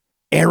Cook,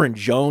 Aaron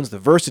Jones, the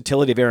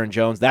versatility of Aaron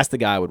Jones, that's the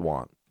guy I would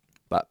want.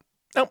 But,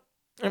 no.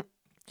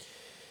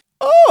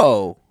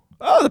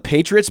 The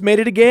Patriots made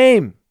it a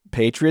game.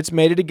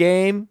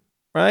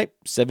 Right?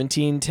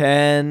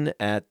 17-10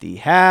 at the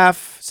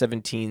half,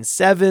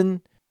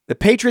 17-7. The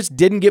Patriots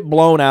didn't get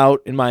blown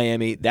out in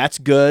Miami. That's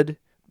good.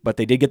 But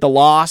they did get the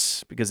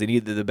loss because they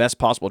needed the best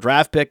possible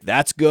draft pick.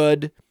 That's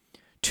good.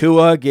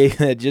 Tua gave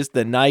just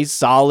the nice,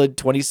 solid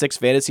 26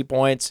 fantasy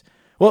points.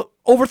 Well,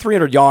 over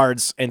 300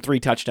 yards and 3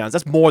 touchdowns.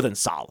 That's more than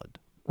solid,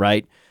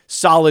 right?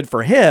 Solid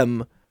for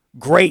him.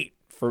 Great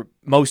for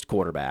most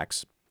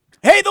quarterbacks.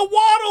 Hey, the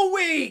Waddle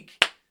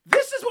Week!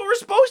 This is what we're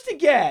supposed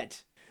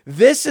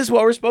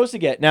to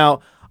get.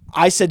 Now,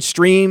 I said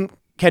stream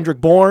Kendrick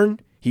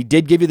Bourne. He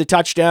did give you the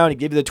touchdown. He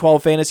gave you the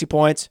 12 fantasy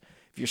points.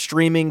 If you're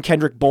streaming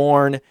Kendrick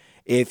Bourne,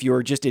 if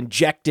you're just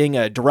injecting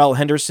a Darrell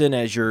Henderson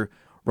as your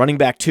running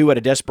back 2 out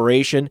of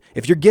desperation,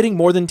 if you're getting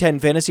more than 10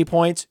 fantasy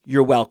points,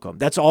 you're welcome.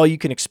 That's all you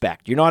can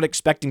expect. You're not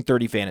expecting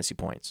 30 fantasy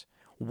points.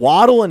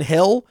 Waddle and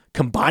Hill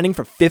combining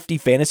for 50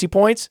 fantasy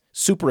points,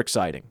 super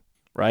exciting,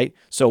 right?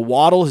 So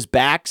Waddle, his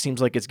back seems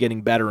like it's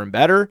getting better and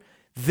better.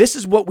 This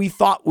is what we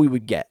thought we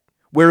would get,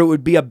 where it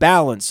would be a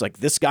balance. Like,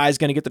 this guy's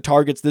going to get the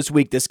targets this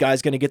week. This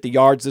guy's going to get the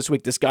yards this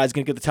week. This guy's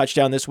going to get the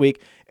touchdown this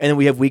week. And then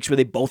we have weeks where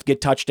they both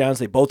get touchdowns.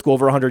 They both go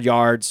over 100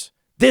 yards.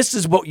 This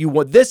is what you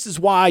want. This is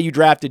why you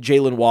drafted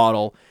Jalen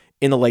Waddle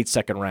in the late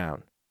second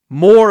round.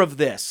 More of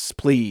this,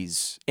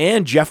 please.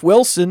 And Jeff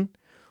Wilson.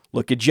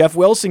 Look at Jeff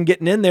Wilson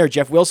getting in there.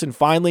 Jeff Wilson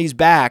finally is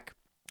back.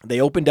 They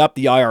opened up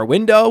the IR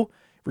window.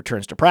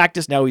 Returns to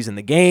practice. Now he's in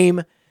the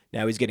game.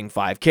 Now he's getting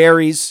 5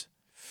 carries.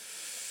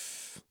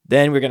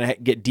 Then we're going to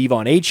get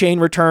Devon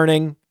Achane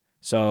returning.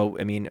 So,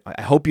 I mean,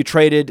 I hope you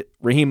traded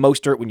Raheem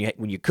Mostert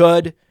when you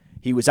could.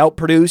 He was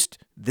outproduced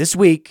this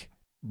week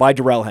by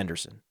Darrell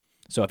Henderson.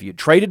 So if you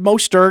traded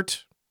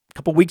Mostert a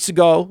couple weeks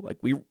ago, like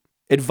we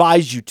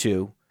advised you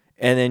to,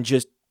 and then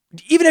just,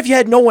 even if you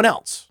had no one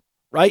else,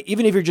 right?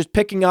 Even if you're just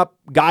picking up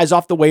guys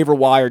off the waiver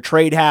wire,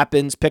 trade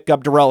happens, pick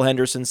up Darrell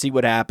Henderson, see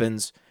what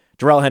happens.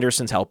 Darrell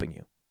Henderson's helping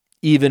you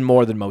even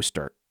more than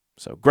Mostert.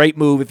 So great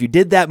move. If you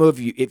did that move,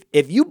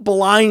 if you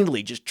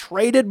blindly just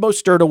traded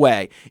Mostert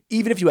away,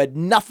 even if you had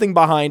nothing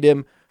behind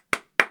him,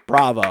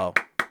 bravo.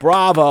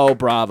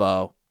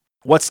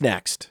 What's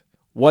next?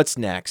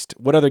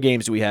 What other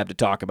games do we have to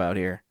talk about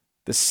here?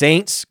 The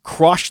Saints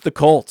crushed the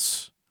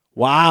Colts.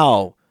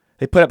 Wow.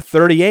 They put up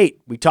 38.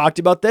 We talked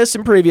about this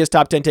in previous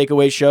Top 10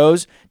 Takeaway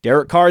shows.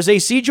 Derek Carr's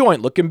AC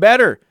joint looking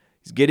better.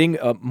 He's getting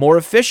more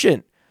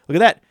efficient. Look at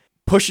that.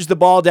 Pushes the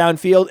ball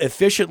downfield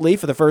efficiently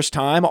for the first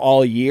time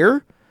all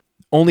year.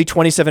 Only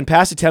 27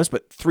 pass attempts,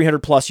 but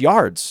 300-plus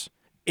yards.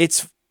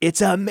 It's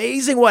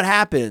amazing what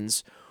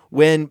happens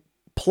when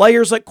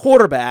players like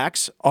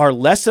quarterbacks are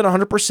less than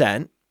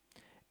 100%,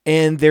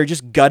 and they're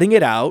just gutting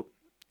it out,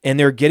 and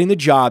they're getting the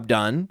job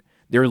done.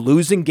 They're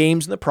losing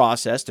games in the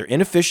process. They're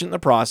inefficient in the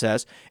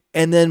process,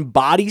 and then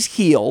bodies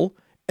heal,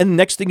 and the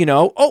next thing you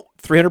know,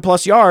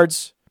 300-plus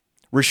yards.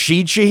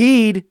 Rashid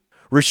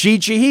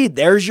Shaheed,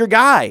 there's your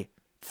guy.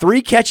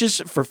 3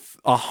 catches for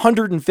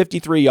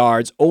 153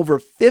 yards, over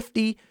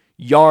 50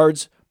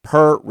 yards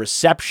per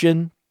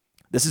reception.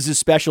 This is his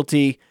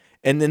specialty.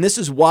 And then this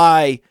is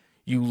why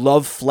you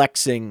love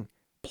flexing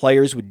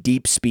players with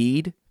deep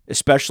speed,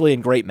 especially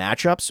in great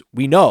matchups.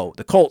 We know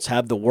the Colts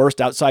have the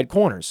worst outside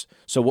corners.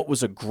 So what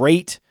was a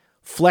great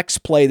flex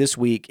play this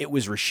week, it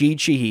was Rashid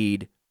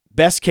Shaheed.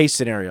 Best case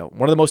scenario,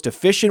 one of the most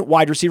efficient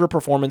wide receiver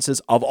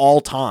performances of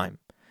all time.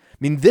 I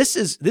mean, this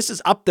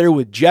is up there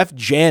with Jeff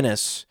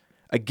Janis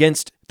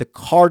against the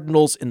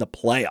Cardinals in the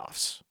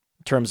playoffs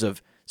in terms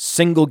of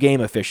single game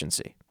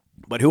efficiency.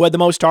 But who had the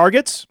most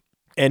targets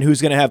and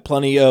who's going to have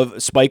plenty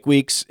of spike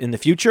weeks in the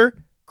future?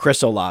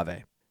 Chris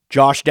Olave.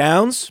 Josh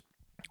Downs,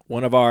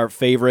 one of our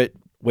favorite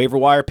waiver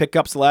wire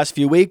pickups the last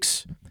few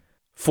weeks,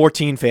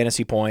 14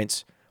 fantasy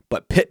points.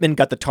 But Pittman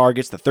got the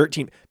targets, the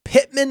 13.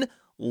 Pittman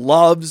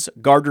loves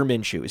Gardner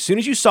Minshew. As soon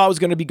as you saw it was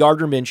going to be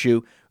Gardner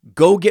Minshew,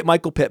 go get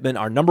Michael Pittman,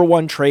 our number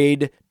one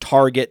trade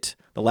target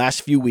the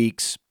last few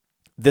weeks.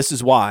 This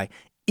is why.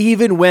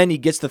 Even when he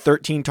gets the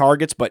 13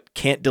 targets but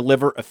can't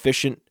deliver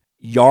efficient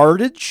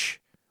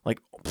yardage, like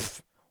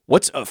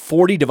what's a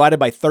 40 divided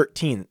by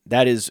 13?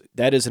 That is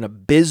an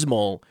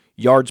abysmal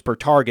yards per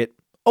target.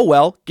 Oh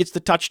well, gets the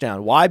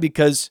touchdown. Why?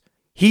 Because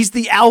he's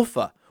the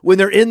alpha. When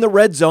they're in the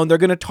red zone, they're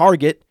going to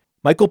target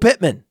Michael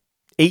Pittman.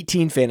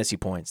 18 fantasy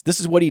points. This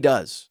is what he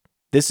does.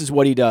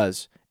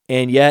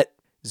 And yet,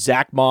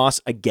 Zach Moss,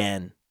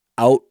 again,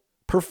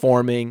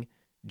 outperforming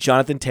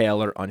Jonathan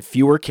Taylor on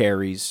fewer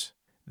carries.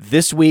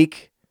 This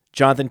week,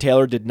 Jonathan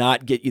Taylor did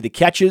not get you the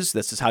catches.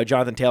 This is how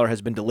Jonathan Taylor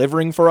has been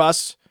delivering for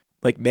us,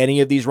 like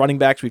many of these running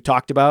backs we've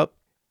talked about.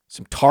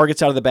 Some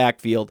targets out of the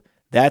backfield.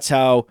 That's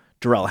how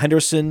Darrell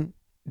Henderson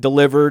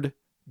delivered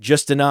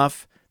just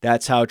enough.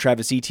 That's how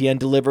Travis Etienne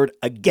delivered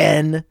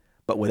again.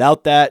 But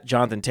without that,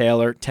 Jonathan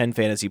Taylor, 10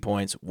 fantasy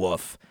points,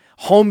 woof.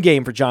 Home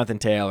game for Jonathan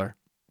Taylor.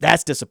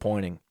 That's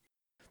disappointing.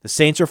 The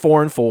Saints are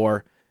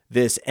 4-4.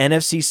 This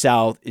NFC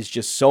South is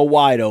just so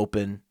wide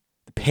open.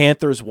 The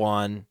Panthers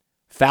won.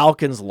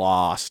 Falcons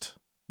lost.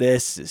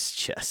 This is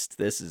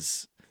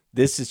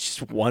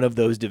just one of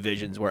those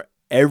divisions where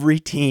every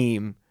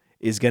team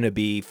is going to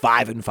be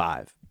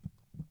 5-5.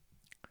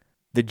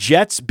 The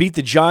Jets beat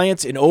the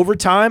Giants in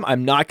overtime.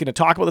 I'm not going to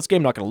talk about this game.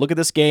 I'm not going to look at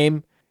this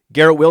game.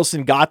 Garrett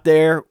Wilson got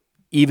there,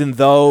 even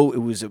though it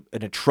was an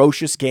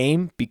atrocious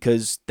game,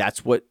 because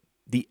that's what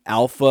the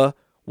alpha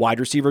wide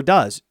receiver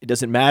does. It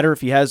doesn't matter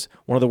if he has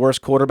one of the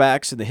worst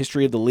quarterbacks in the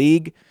history of the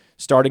league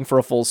starting for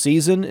a full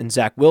season in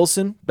Zach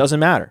Wilson. Doesn't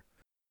matter.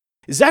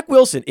 Zach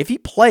Wilson, if he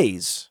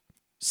plays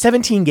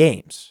 17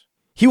 games,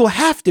 he will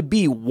have to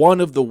be one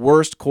of the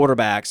worst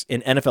quarterbacks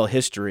in NFL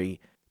history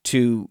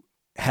to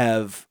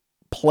have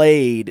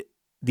played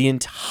the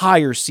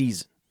entire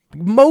season.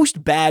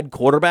 Most bad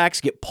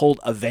quarterbacks get pulled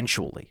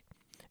eventually.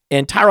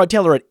 And Tyrod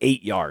Taylor at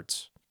 8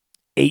 yards.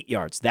 8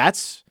 yards.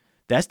 That's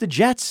the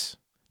Jets.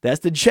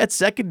 That's the Jets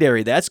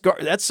secondary. That's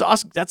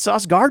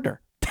Sauce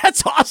Gardner.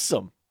 That's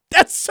awesome.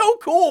 That's so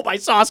cool by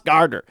Sauce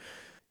Gardner.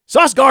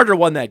 Sauce Gardner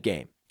won that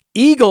game.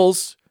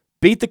 Eagles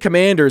beat the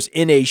Commanders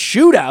in a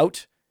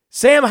shootout.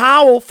 Sam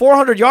Howell,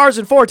 400 yards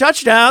and 4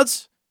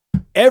 touchdowns.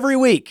 Every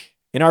week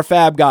in our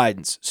Fab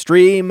guidance,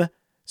 stream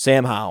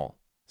Sam Howell.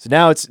 So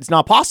now it's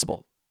not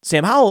possible.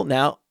 Sam Howell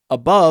now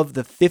above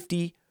the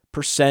 50%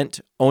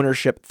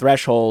 ownership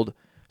threshold.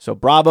 So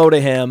bravo to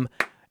him.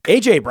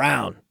 A.J.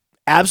 Brown,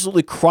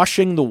 absolutely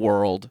crushing the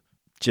world.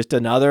 Just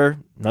another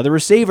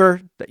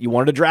receiver that you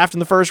wanted to draft in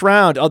the first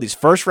round. Oh, these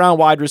first-round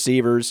wide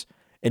receivers.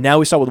 And now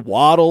we saw with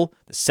Waddle,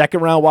 the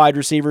second-round wide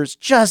receivers,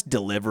 just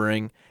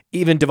delivering.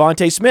 Even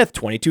Devontae Smith,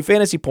 22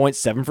 fantasy points,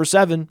 7 for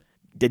 7.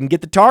 Didn't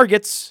get the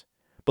targets.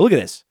 But look at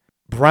this.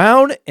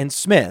 Brown and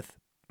Smith,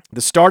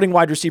 the starting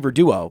wide receiver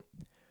duo,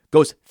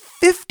 goes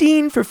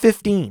 15 for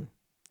 15.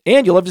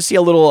 And you'll love to see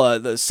a little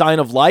the sign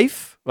of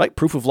life, right?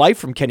 Proof of life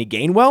from Kenny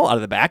Gainwell out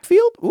of the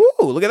backfield. Ooh,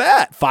 look at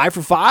that. 5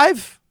 for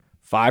 5.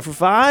 5 for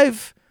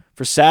 5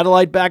 for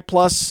satellite back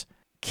plus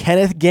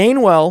Kenneth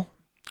Gainwell.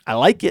 I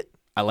like it.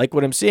 I like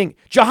what I'm seeing.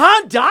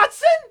 Jahan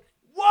Dotson?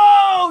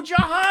 Whoa,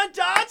 Jahan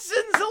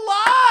Dotson's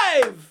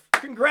alive.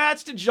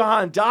 Congrats to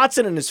Jahan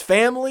Dotson and his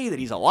family that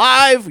he's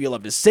alive. We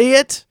love to see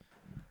it.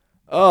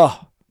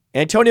 Oh,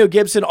 Antonio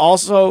Gibson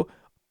also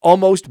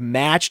almost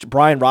matched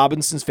Brian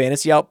Robinson's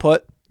fantasy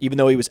output, even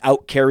though he was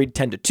out-carried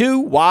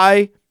 10-2.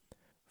 Why?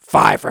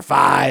 5 for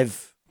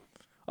 5.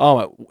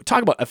 Oh,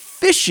 talk about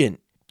efficient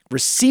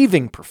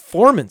receiving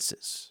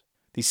performances.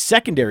 These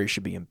secondaries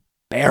should be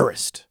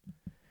embarrassed.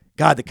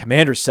 God, the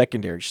Commanders'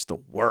 secondary is just the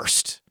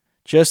worst.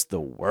 Just the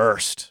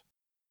worst.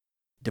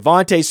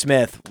 Devontae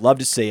Smith, love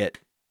to see it.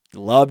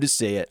 Love to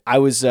see it. I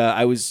was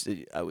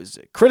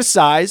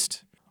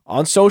criticized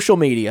on social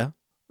media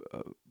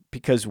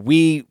because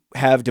we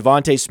have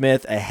Devontae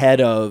Smith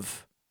ahead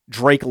of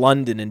Drake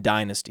London in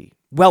Dynasty.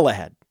 Well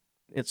ahead.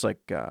 It's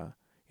like,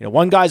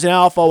 one guy's an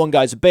alpha, one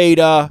guy's a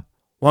beta,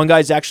 one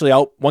guy's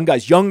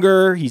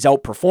younger, he's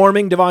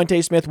outperforming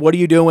Devontae Smith. What are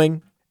you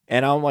doing?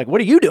 And I'm like, what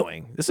are you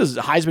doing? This is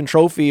a Heisman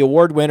Trophy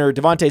award winner,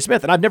 Devontae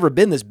Smith. And I've never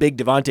been this big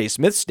Devontae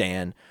Smith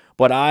stan,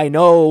 but I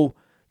know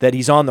that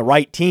he's on the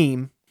right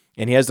team.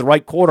 and he has the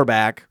right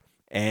quarterback,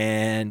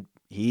 and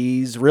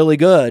he's really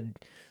good.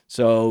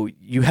 So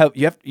you have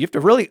to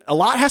really, a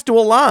lot has to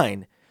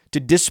align to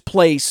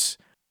displace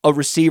a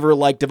receiver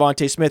like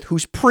Devontae Smith,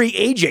 who's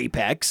pre-age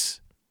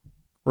apex.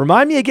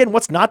 Remind me again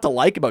what's not to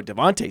like about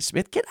Devontae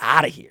Smith. Get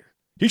out of here.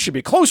 He should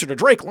be closer to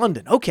Drake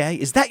London. Okay,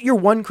 is that your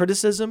one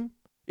criticism?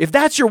 If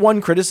that's your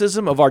one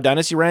criticism of our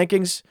dynasty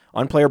rankings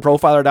on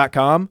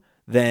playerprofiler.com,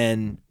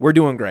 then we're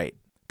doing great.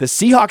 The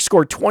Seahawks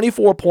scored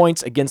 24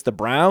 points against the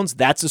Browns.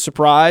 That's a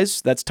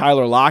surprise. That's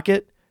Tyler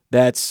Lockett.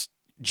 That's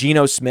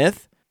Geno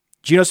Smith.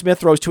 Geno Smith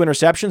throws 2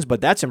 interceptions,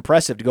 but that's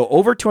impressive to go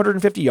over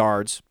 250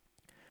 yards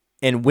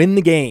and win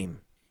the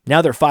game.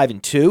 Now they're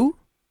 5-2.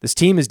 This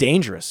team is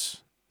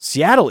dangerous.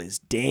 Seattle is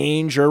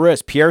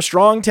dangerous. Pierre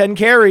Strong, 10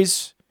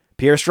 carries.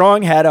 Pierre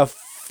Strong had a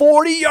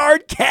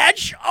 40-yard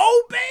catch.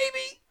 Oh,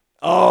 baby.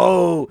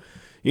 Oh,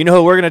 you know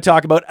who we're going to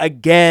talk about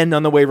again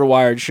on the Waiver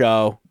Wired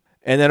show.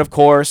 And then, of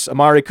course,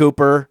 Amari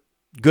Cooper,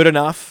 good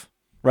enough,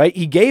 right?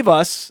 He gave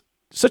us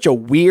such a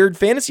weird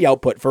fantasy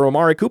output for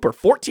Amari Cooper.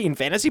 14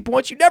 fantasy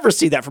points. You never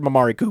see that from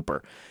Amari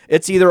Cooper.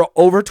 It's either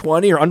over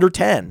 20 or under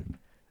 10.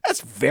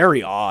 That's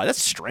very odd.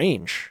 That's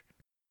strange.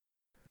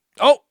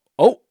 Zach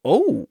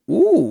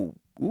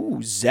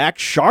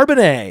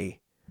Charbonnet.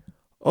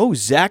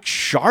 Zach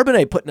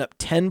Charbonnet putting up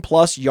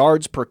 10-plus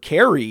yards per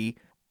carry,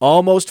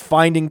 almost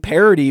finding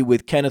parity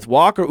with Kenneth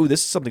Walker.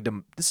 This is something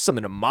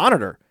to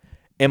monitor.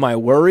 Am I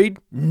worried?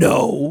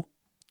 No.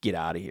 Get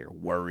out of here.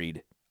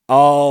 Worried.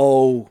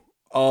 Oh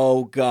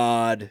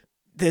God.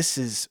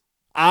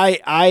 I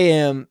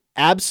am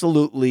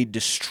absolutely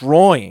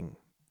destroying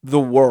the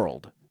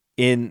world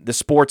in the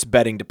sports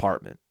betting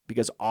department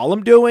because all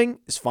I'm doing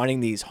is finding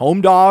these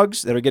home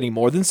dogs that are getting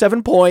more than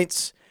 7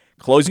 points,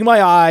 closing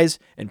my eyes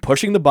and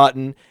pushing the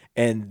button,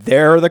 and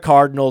there are the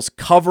Cardinals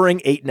covering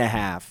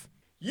 8.5.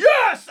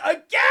 Yes,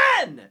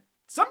 again.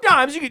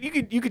 Sometimes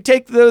you could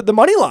take the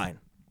money line,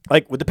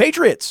 like with the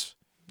Patriots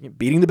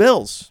beating the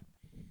Bills,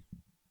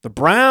 the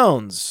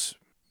Browns.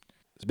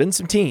 There's been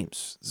some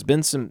teams.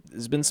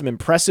 There's been some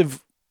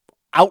impressive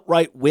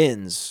outright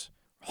wins.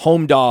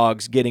 Home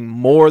dogs getting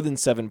more than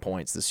 7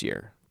 points this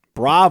year.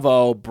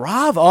 Bravo.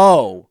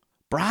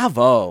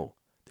 The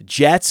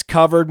Jets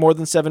covered more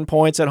than 7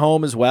 points at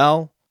home as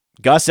well.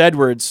 Gus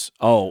Edwards,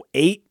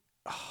 80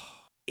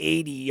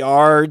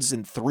 yards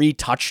and 3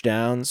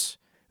 touchdowns.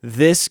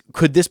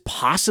 Could this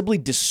possibly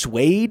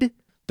dissuade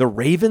the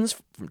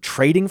Ravens from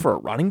trading for a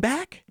running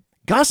back?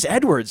 Gus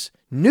Edwards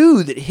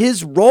knew that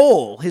his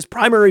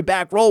primary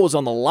back role was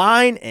on the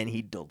line, and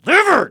he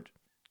delivered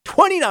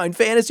 29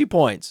 fantasy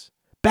points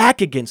back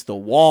against the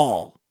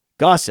wall.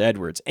 Gus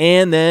Edwards.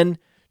 And then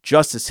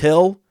Justice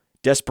Hill,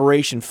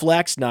 desperation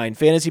flex, 9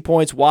 fantasy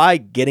points. Why?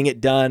 Getting it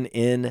done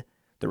in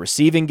the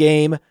receiving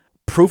game.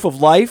 Proof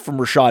of life from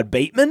Rashad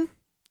Bateman.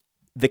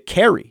 The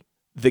carry.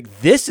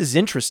 This is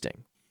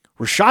interesting.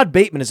 Rashad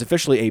Bateman is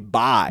officially a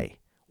buy.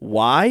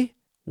 Why?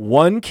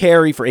 1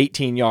 carry for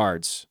 18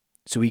 yards.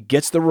 So he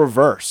gets the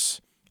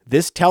reverse.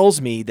 This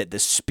tells me that the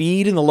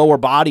speed in the lower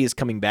body is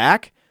coming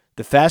back.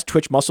 The fast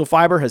twitch muscle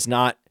fiber has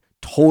not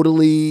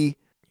totally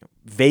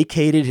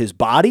vacated his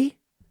body.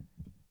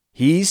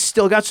 He's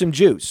still got some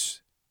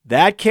juice.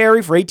 That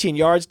carry for 18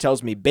 yards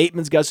tells me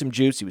Bateman's got some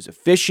juice. He was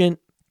efficient.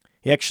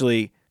 He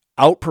actually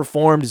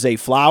outperformed Zay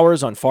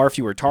Flowers on far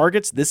fewer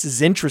targets. This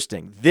is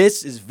interesting.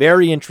 This is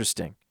very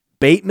interesting.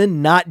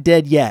 Bateman not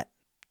dead yet.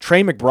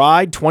 Trey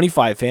McBride,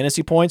 25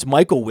 fantasy points.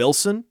 Michael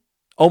Wilson.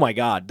 Oh my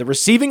God. The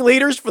receiving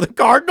leaders for the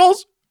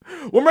Cardinals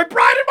were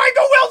McBride and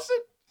Michael Wilson.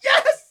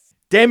 Yes.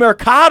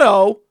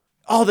 DeMercado.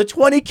 The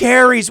 20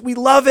 carries. We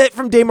love it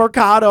from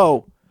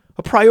DeMercado.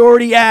 A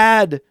priority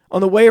ad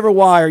on the waiver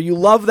wire. You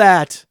love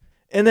that.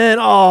 And then,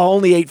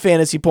 only 8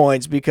 fantasy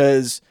points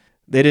because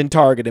they didn't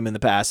target him in the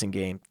passing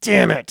game.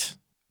 Damn it.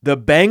 The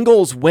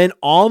Bengals went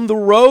on the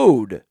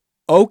road.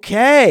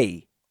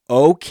 Okay.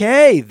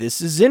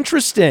 This is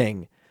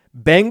interesting.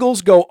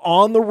 Bengals go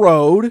on the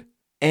road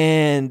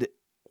and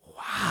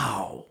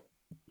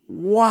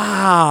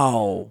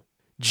wow.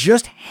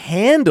 Just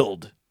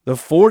handled the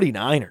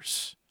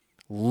 49ers.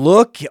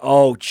 Look,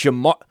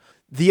 Jamar.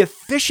 The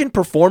efficient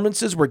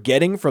performances we're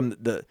getting from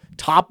the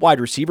top wide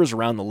receivers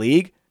around the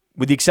league,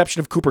 with the exception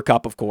of Cooper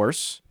Kupp, of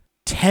course.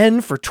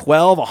 10 for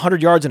 12,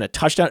 100 yards and a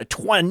touchdown,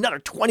 another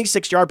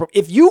 26-yard.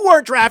 If you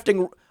weren't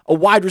drafting a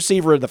wide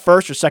receiver in the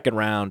first or second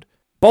round,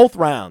 both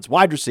rounds,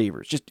 wide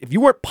receivers, just if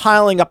you weren't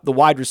piling up the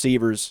wide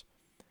receivers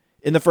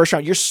in the first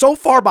round, you're so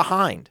far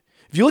behind.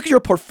 If you look at your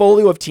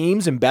portfolio of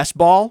teams in best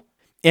ball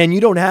and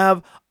you don't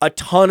have a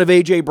ton of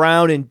A.J.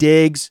 Brown and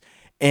Diggs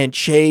and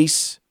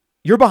Chase,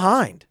 you're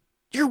behind.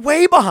 You're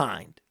way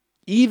behind.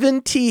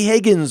 Even T.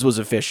 Higgins was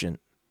efficient.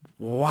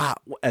 Wow.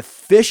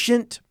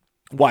 Efficient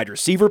wide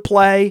receiver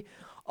play.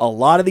 A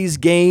lot of these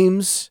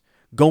games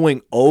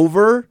going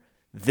over.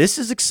 This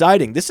is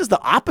exciting. This is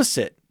the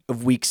opposite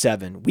of week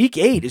 7. Week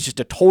 8 is just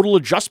a total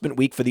adjustment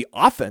week for the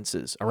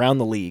offenses around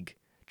the league.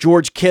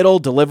 George Kittle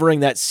delivering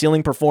that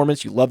ceiling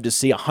performance you love to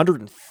see,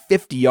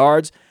 150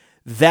 yards.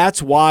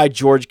 That's why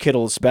George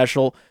Kittle is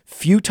special.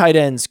 Few tight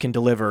ends can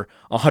deliver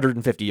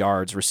 150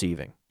 yards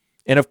receiving.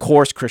 And of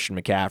course, Christian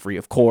McCaffrey,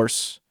 of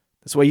course.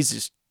 That's why he's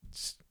just,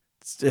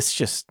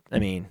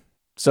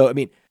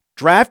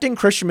 drafting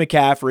Christian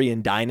McCaffrey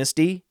in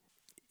Dynasty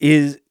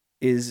is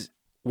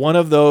one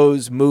of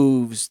those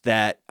moves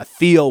that a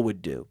Theo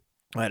would do.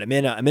 All right,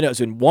 I was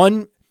in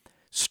one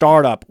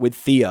startup with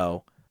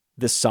Theo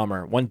this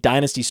summer, one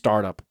Dynasty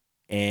startup,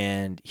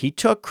 and he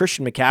took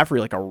Christian McCaffrey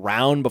like a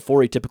round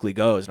before he typically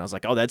goes. And I was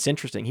like, oh, that's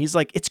interesting. He's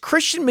like, it's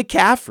Christian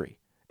McCaffrey.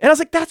 And I was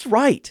like, that's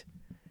right.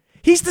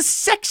 He's the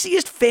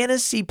sexiest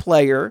fantasy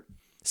player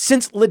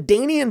since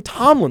LaDainian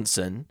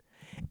Tomlinson,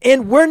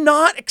 and we're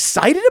not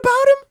excited about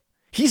him?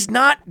 He's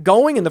not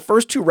going in the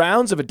first 2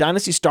 rounds of a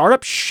Dynasty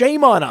startup?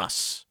 Shame on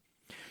us.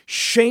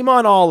 Shame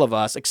on all of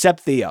us except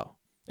Theo.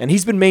 And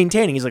he's been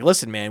maintaining. He's like,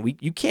 listen, man,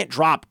 you can't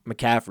drop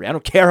McCaffrey. I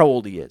don't care how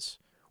old he is.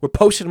 We're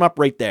posting him up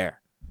right there.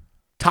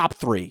 Top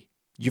 3.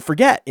 You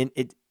forget.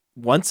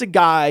 Once a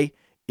guy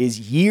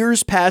is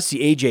years past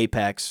the age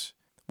apex,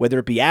 whether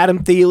it be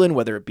Adam Thielen,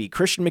 whether it be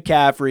Christian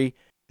McCaffrey,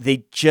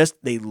 they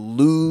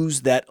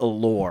lose that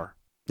allure.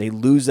 They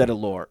lose that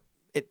allure.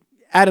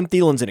 Adam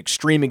Thielen's an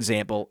extreme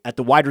example. At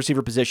the wide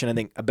receiver position, I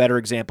think a better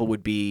example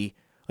would be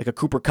like a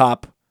Cooper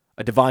Kupp,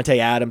 a Devontae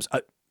Adams.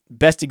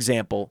 Best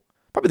example,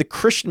 probably the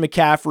Christian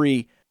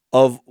McCaffrey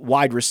of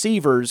wide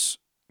receivers,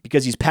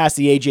 because he's past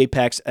the age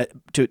apex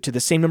to the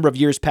same number of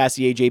years past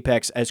the age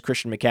apex as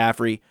Christian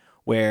McCaffrey,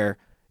 where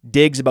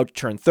Diggs about to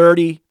turn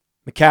 30,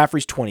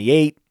 McCaffrey's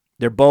 28.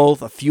 They're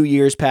both a few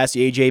years past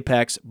the age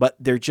apex, but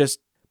they're just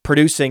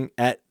producing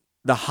at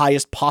the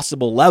highest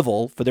possible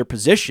level for their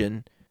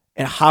position.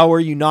 And how are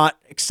you not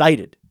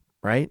excited,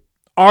 right?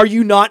 Are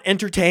you not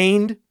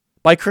entertained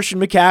by Christian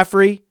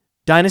McCaffrey,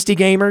 Dynasty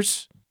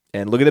gamers?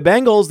 And look at the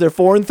Bengals. They're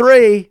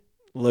 4-3.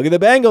 Look at the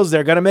Bengals.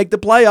 They're going to make the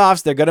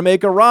playoffs. They're going to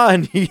make a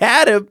run. He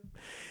had him.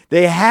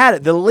 They had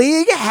it. The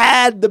league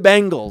had the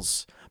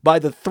Bengals by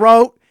the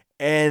throat,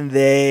 and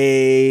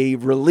they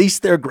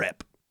released their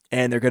grip.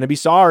 And they're going to be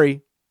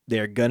sorry.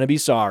 They're going to be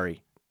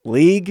sorry.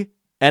 League,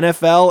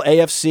 NFL,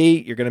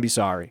 AFC, you're going to be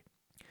sorry.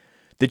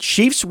 The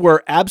Chiefs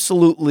were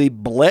absolutely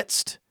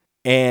blitzed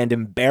and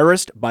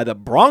embarrassed by the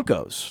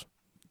Broncos.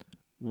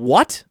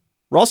 What?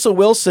 Russell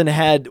Wilson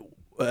had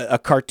a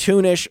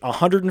cartoonish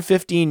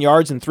 115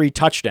 yards and 3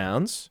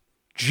 touchdowns.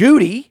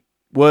 Judy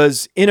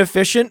was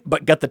inefficient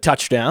but got the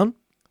touchdown.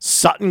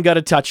 Sutton got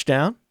a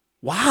touchdown.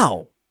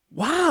 Wow.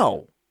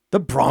 The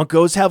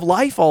Broncos have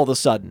life all of a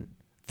sudden.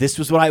 This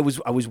was what I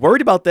was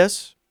worried about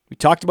this. We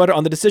talked about it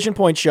on the Decision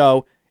Point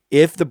show.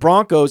 If the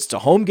Broncos, it's a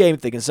home game,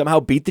 if they can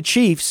somehow beat the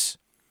Chiefs,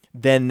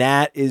 then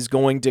that is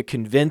going to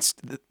convince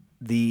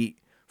the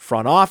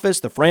front office,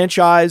 the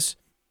franchise,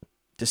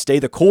 to stay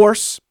the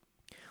course.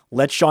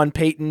 Let Sean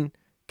Payton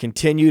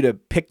continue to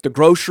pick the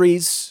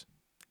groceries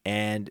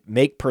and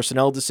make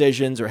personnel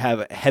decisions or have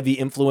a heavy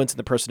influence in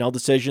the personnel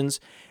decisions.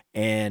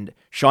 And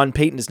Sean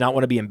Payton does not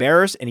want to be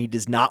embarrassed, and he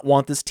does not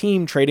want this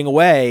team trading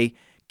away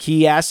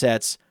key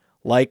assets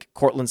like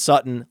Cortland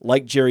Sutton,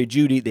 like Jerry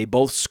Jeudy. They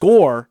both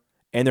score,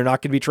 and they're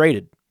not going to be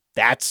traded.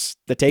 That's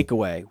the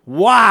takeaway.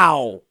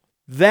 Wow.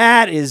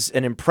 That is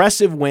an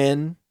impressive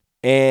win,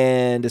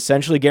 and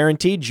essentially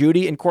guaranteed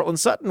Jeudy and Cortland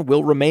Sutton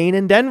will remain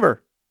in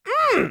Denver.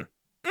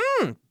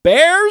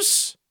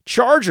 Bears,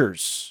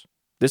 Chargers.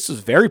 This is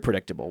very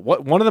predictable.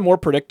 One of the more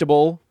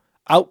predictable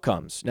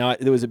outcomes. Now,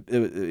 there was a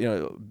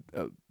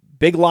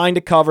big line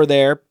to cover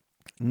there,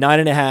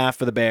 9.5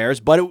 for the Bears,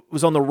 but it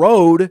was on the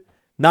road.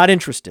 Not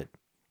interested.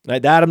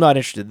 Right, that I'm not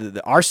interested.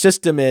 Our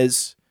system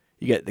is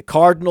you get the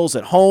Cardinals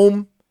at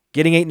home,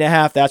 getting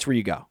 8.5. That's where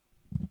you go.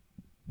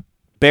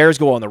 Bears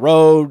go on the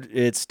road.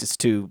 It's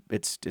too.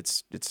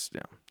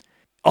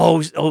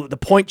 Oh, the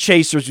point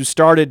chasers who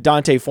started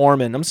Dante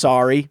Foreman. I'm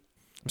sorry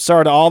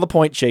to all the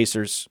point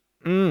chasers.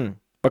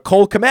 But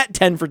Cole Kmet,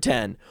 10 for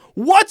 10.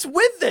 What's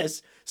with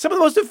this? Some of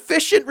the most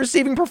efficient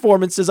receiving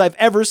performances I've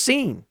ever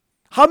seen.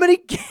 How many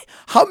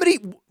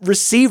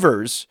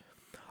receivers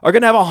are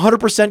going to have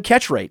 100%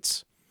 catch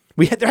rates?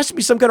 There has to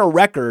be some kind of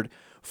record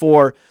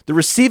for the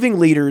receiving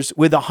leaders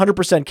with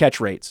 100% catch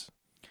rates.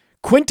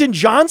 Quentin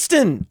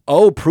Johnston.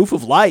 Oh, proof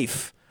of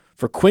life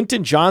for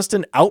Quentin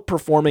Johnston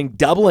outperforming,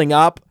 doubling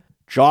up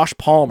Josh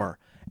Palmer.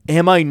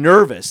 Am I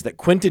nervous that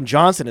Quentin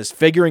Johnston is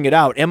figuring it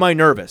out? Am I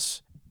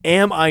nervous?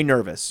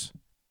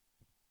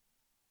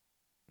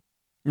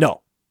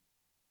 No.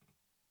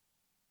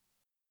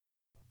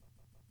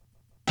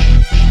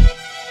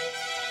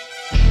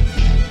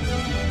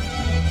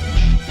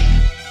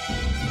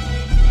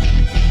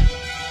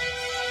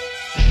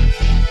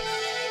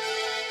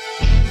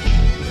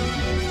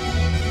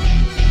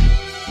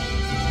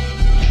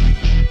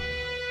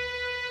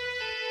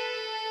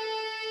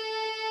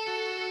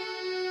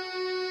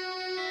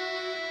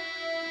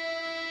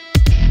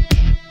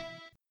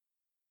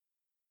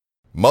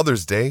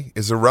 Mother's Day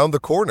is around the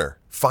corner.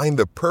 Find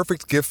the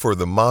perfect gift for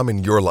the mom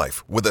in your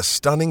life with a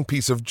stunning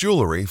piece of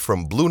jewelry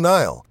from Blue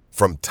Nile.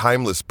 From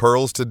timeless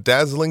pearls to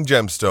dazzling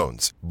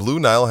gemstones, Blue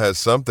Nile has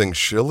something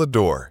she'll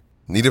adore.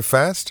 Need it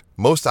fast?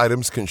 Most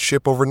items can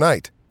ship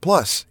overnight.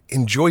 Plus,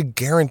 enjoy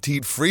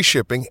guaranteed free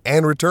shipping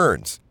and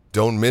returns.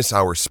 Don't miss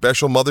our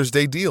special Mother's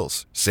Day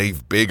deals.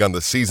 Save big on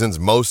the season's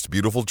most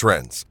beautiful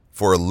trends.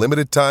 For a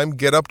limited time,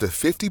 get up to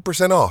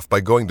 50% off by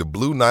going to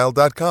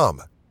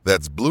BlueNile.com.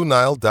 That's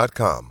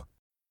BlueNile.com.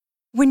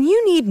 When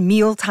you need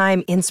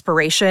mealtime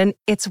inspiration,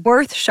 it's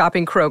worth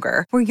shopping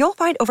Kroger, where you'll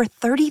find over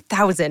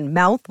 30,000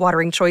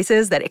 mouth-watering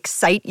choices that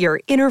excite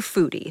your inner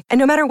foodie. And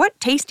no matter what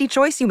tasty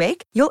choice you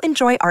make, you'll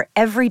enjoy our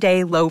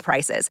everyday low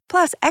prices,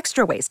 plus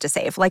extra ways to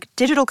save, like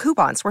digital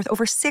coupons worth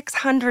over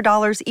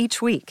 $600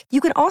 each week. You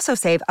can also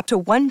save up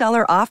to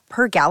 $1 off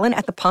per gallon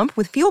at the pump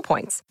with fuel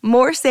points.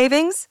 More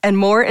savings and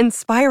more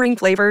inspiring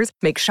flavors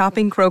make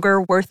shopping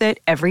Kroger worth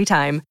it every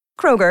time.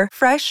 Kroger,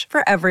 fresh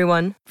for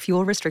everyone.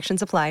 Fuel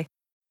restrictions apply.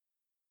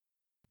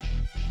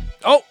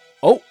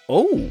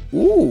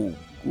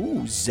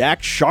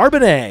 Zach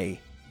Charbonnet.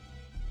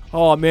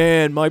 Oh,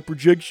 man, my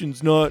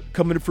projection's not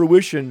coming to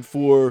fruition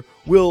for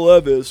Will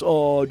Levis.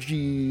 Oh,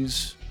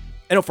 geez.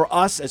 I know for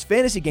us as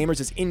fantasy gamers,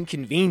 it's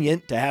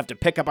inconvenient to have to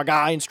pick up a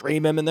guy and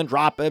stream him and then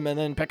drop him and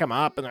then pick him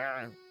up.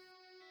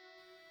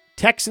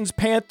 Texans,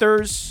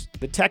 Panthers.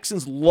 The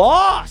Texans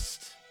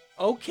lost.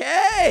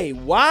 Okay,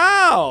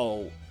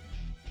 wow.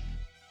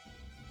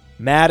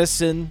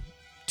 Madison,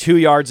 2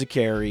 yards a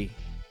carry.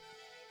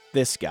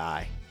 This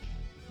guy.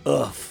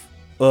 Oof.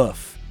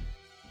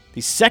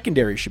 These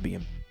secondaries should be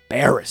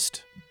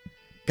embarrassed.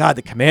 God,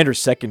 the Commanders'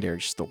 secondary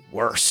is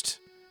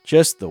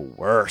just the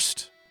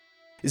worst.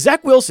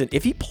 Zach Wilson,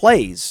 if he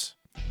plays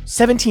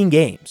 17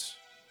 games,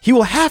 he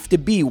will have to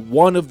be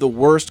one of the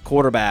worst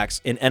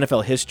quarterbacks in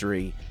NFL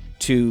history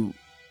to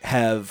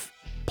have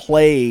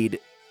played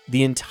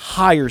the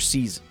entire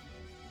season.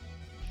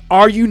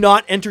 Are you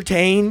not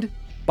entertained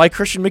by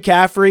Christian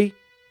McCaffrey,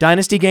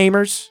 Dynasty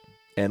gamers?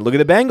 And look at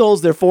the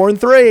Bengals. They're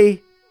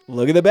 4-3.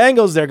 Look at the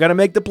Bengals. They're going to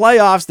make the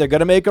playoffs. They're going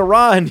to make a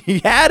run. He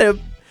had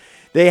him.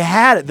 They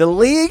had it. The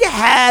league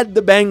had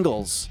the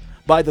Bengals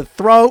by the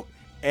throat,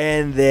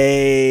 and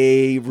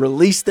they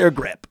released their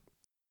grip.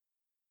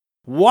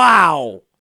 Wow.